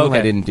 Vinyl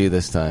I didn't do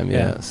this time,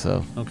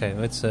 so. Okay,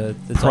 it's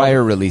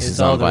prior releases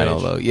on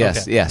vinyl, though.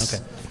 Yes, okay. yes.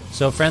 Okay.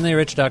 So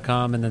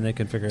friendlyrich.com, and then they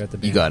can figure out the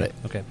band. You got it.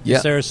 Okay. Yep.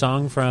 Is there a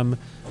song from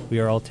We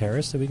Are All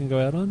Terrorists that we can go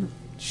out on?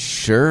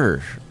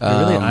 Sure. You're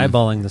really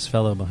eyeballing this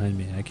fellow behind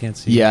me. I can't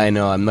see. Yeah, I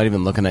know. I'm not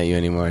even looking at you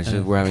anymore. It's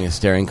just, we're having a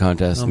staring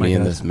contest, me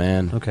and this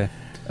man. Okay.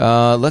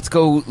 Let's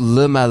go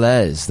Le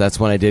Malaise. That's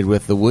one I did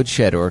with the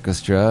Woodshed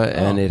Orchestra,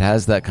 and it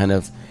has that kind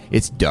of...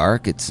 It's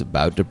dark. It's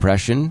about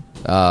depression,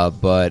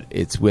 but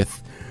it's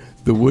with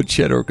the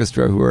Woodshed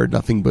Orchestra, who are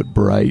nothing but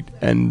bright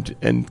and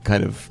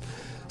kind of...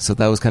 So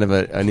that was kind of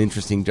an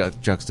interesting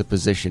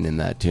juxtaposition in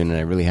that tune, and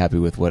I'm really happy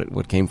with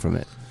what came from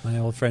it. My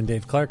old friend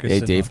Dave Clark is Hey,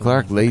 Dave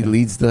Clark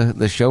leads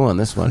the show on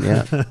this one,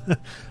 yeah.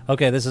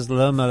 Okay, this is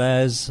Le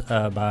Malaise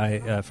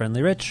by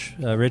Friendly Rich.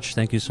 Rich,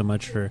 thank you so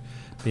much for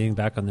being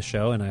back on the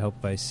show, and I hope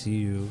I see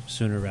you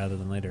sooner rather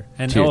than later.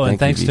 And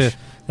Cheers,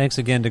 thanks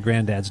again to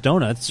Granddad's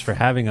Donuts for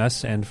having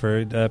us and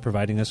for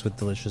providing us with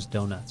delicious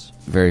donuts.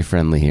 Very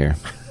friendly here.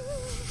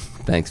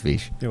 Thanks,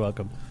 Vish. You're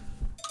welcome.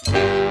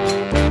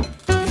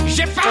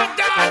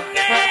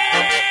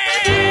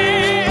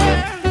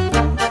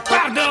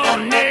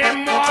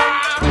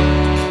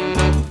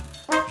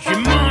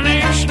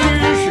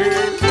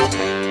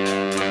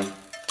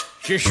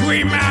 Je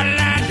suis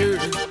malade,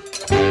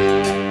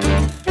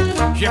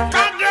 j'ai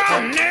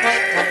pardonné,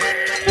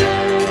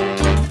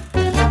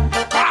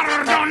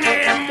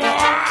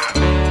 pardonnez-moi,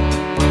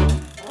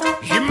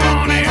 je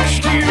m'en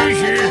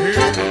excuse,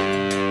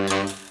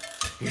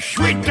 je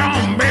suis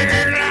tombé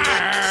là,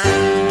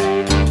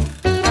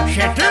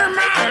 c'est un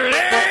malaise,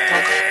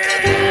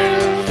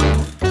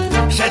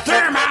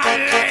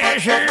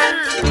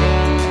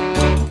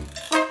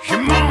 je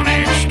m'en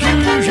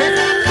excuse.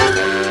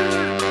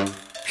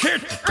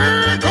 C'est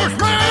un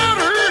cauchemar,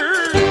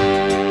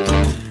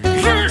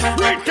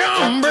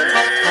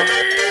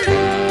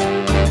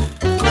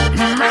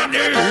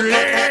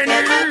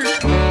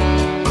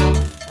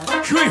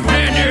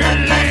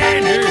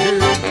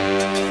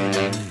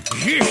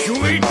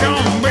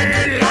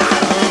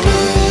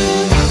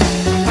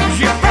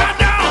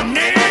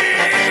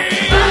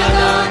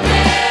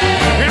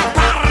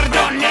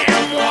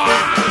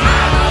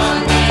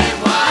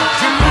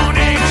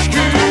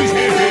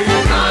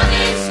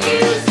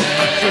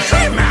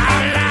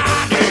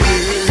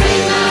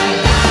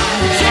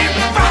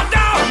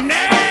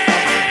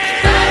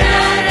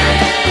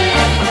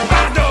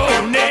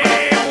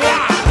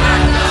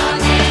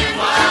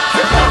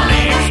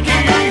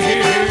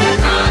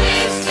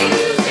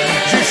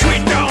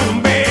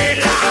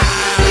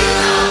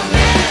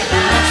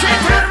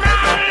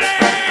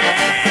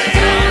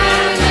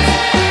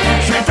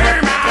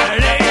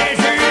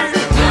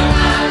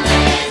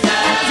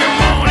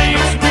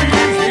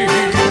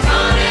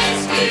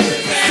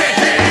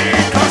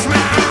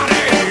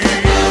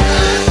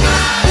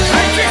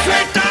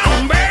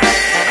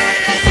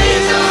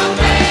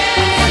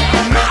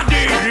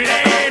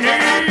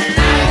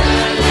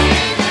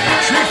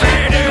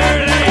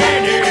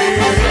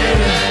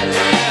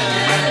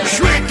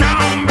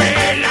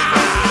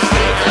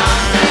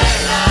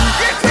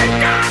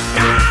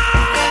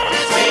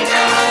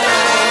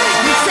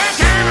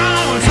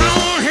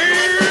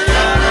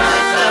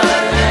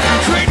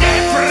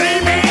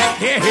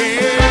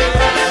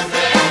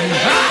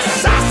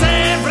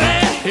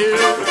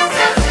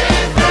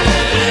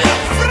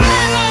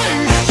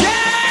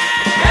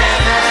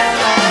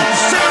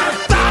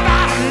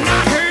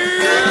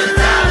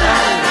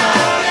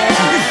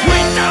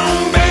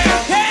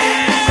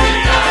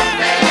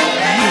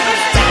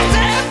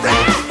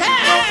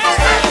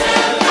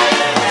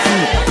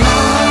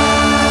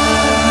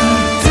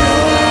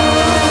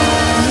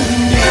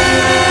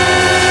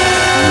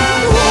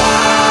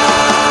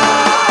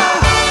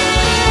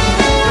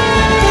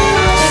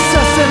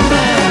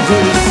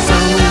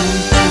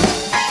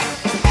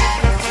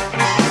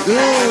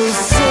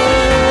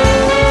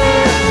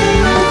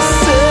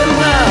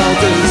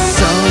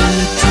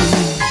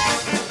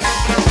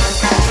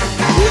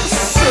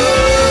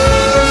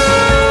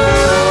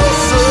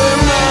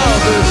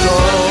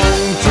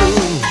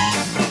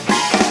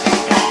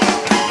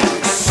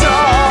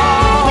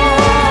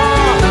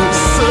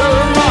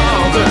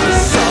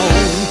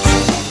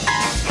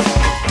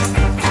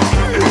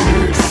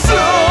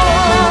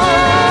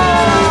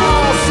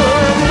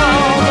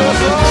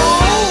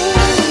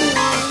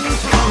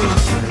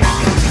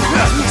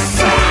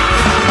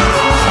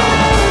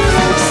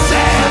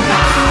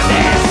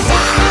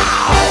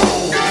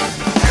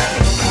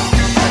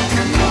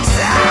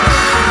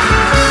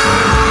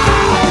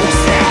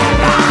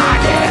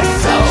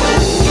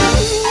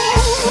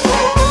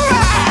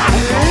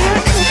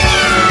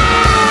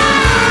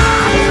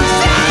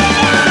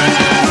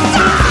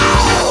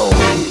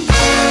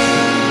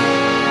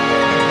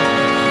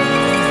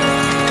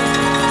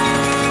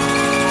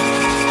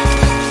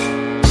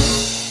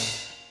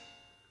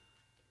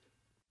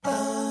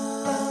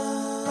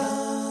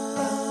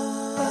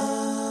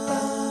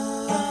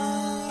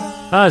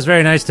 Oh, it was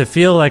very nice to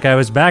feel like I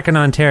was back in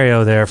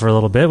Ontario there for a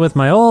little bit with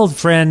my old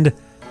friend,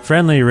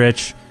 Friendly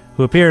Rich,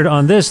 who appeared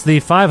on this, the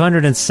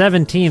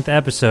 517th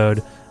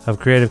episode of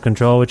Creative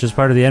Control, which is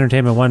part of the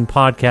Entertainment One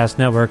podcast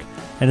network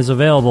and is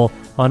available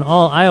on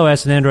all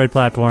iOS and Android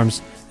platforms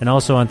and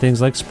also on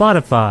things like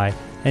Spotify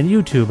and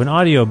YouTube and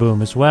Audio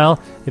Boom as well.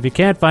 If you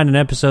can't find an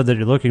episode that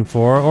you're looking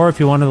for, or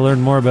if you want to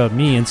learn more about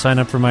me and sign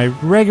up for my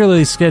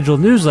regularly scheduled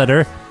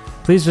newsletter,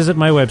 please visit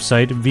my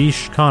website,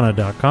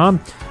 vishkhanna.com.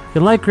 You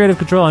can like Creative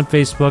Control on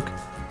Facebook,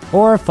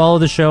 or follow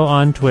the show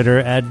on Twitter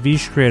at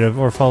vishcreative,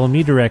 or follow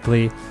me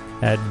directly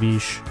at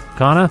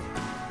vishkhanna.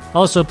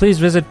 Also, please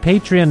visit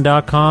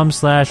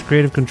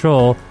patreon.com/Creative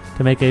Control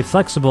to make a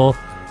flexible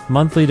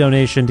monthly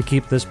donation to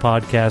keep this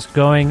podcast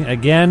going.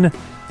 Again,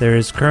 there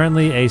is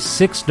currently a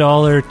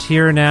 $6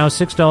 tier now,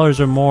 $6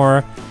 or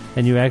more,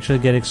 and you actually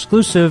get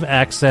exclusive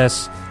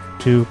access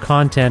to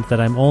content that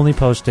I'm only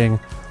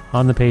posting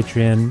on the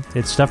Patreon.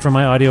 It's stuff from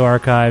my audio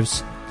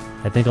archives.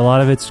 I think a lot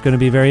of it's going to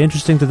be very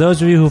interesting to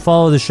those of you who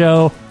follow the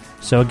show.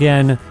 So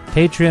again,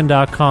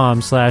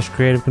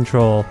 patreon.com/Creative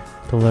Control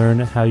to learn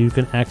how you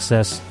can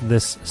access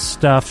this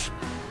stuff.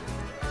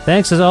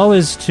 Thanks as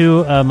always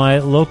to my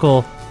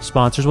local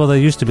sponsors. Well, they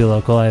used to be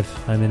local. I'm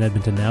in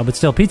Edmonton now, but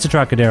still, Pizza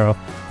Trocadero,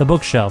 The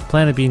Bookshelf,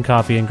 Planet Bean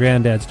Coffee, and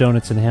Granddad's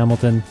Donuts in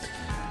Hamilton.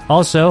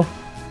 Also,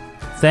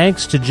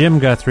 thanks to Jim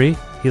Guthrie.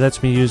 He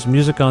lets me use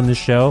music on this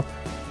show,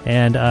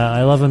 and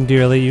I love him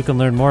dearly. You can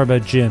learn more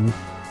about Jim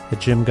at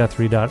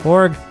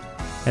jimguthrie.org.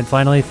 And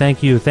finally,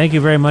 thank you. Thank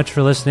you very much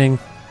for listening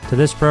to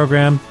this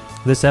program,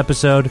 this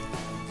episode,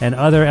 and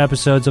other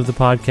episodes of the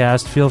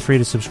podcast. Feel free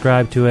to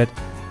subscribe to it.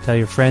 Tell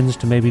your friends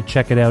to maybe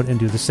check it out and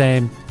do the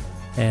same.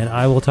 And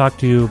I will talk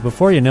to you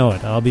before you know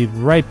it. I'll be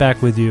right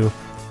back with you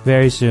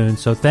very soon.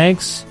 So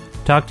thanks.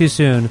 Talk to you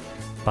soon.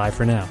 Bye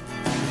for now.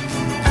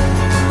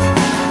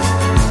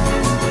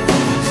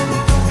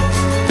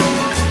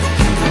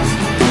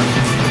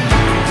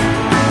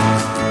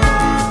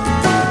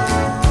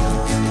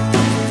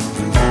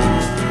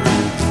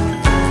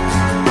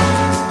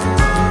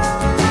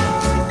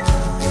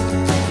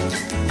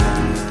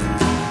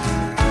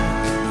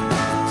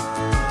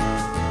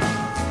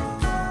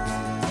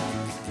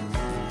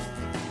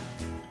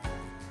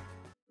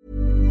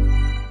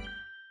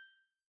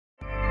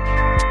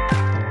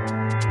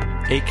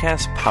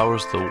 Acast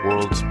powers the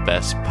world's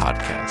best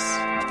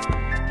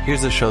podcasts.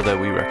 Here's a show that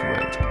we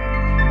recommend.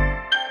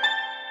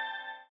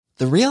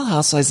 The Real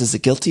Housewives is a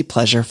guilty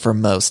pleasure for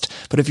most,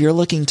 but if you're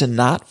looking to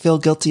not feel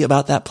guilty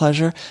about that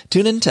pleasure,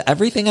 tune in to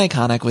Everything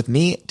Iconic with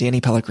me,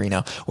 Danny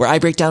Pellegrino, where I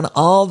break down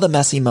all the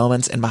messy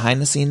moments and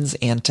behind-the-scenes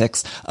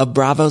antics of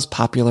Bravo's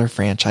popular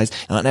franchise.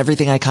 And on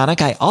Everything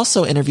Iconic, I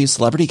also interview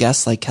celebrity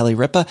guests like Kelly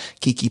Ripa,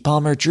 Keke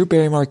Palmer, Drew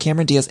Barrymore,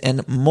 Cameron Diaz,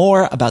 and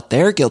more about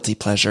their guilty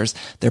pleasures,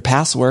 their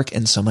past work,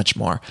 and so much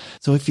more.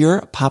 So if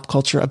you're pop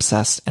culture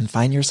obsessed and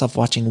find yourself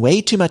watching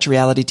way too much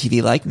reality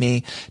TV like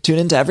me, tune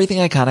into Everything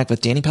Iconic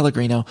with Danny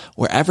Pellegrino,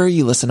 wherever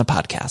you listen to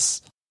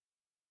podcasts.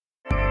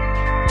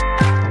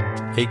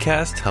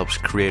 Acast helps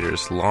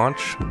creators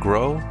launch,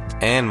 grow,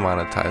 and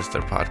monetize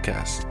their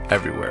podcasts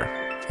everywhere.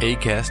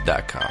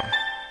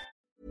 Acast.com.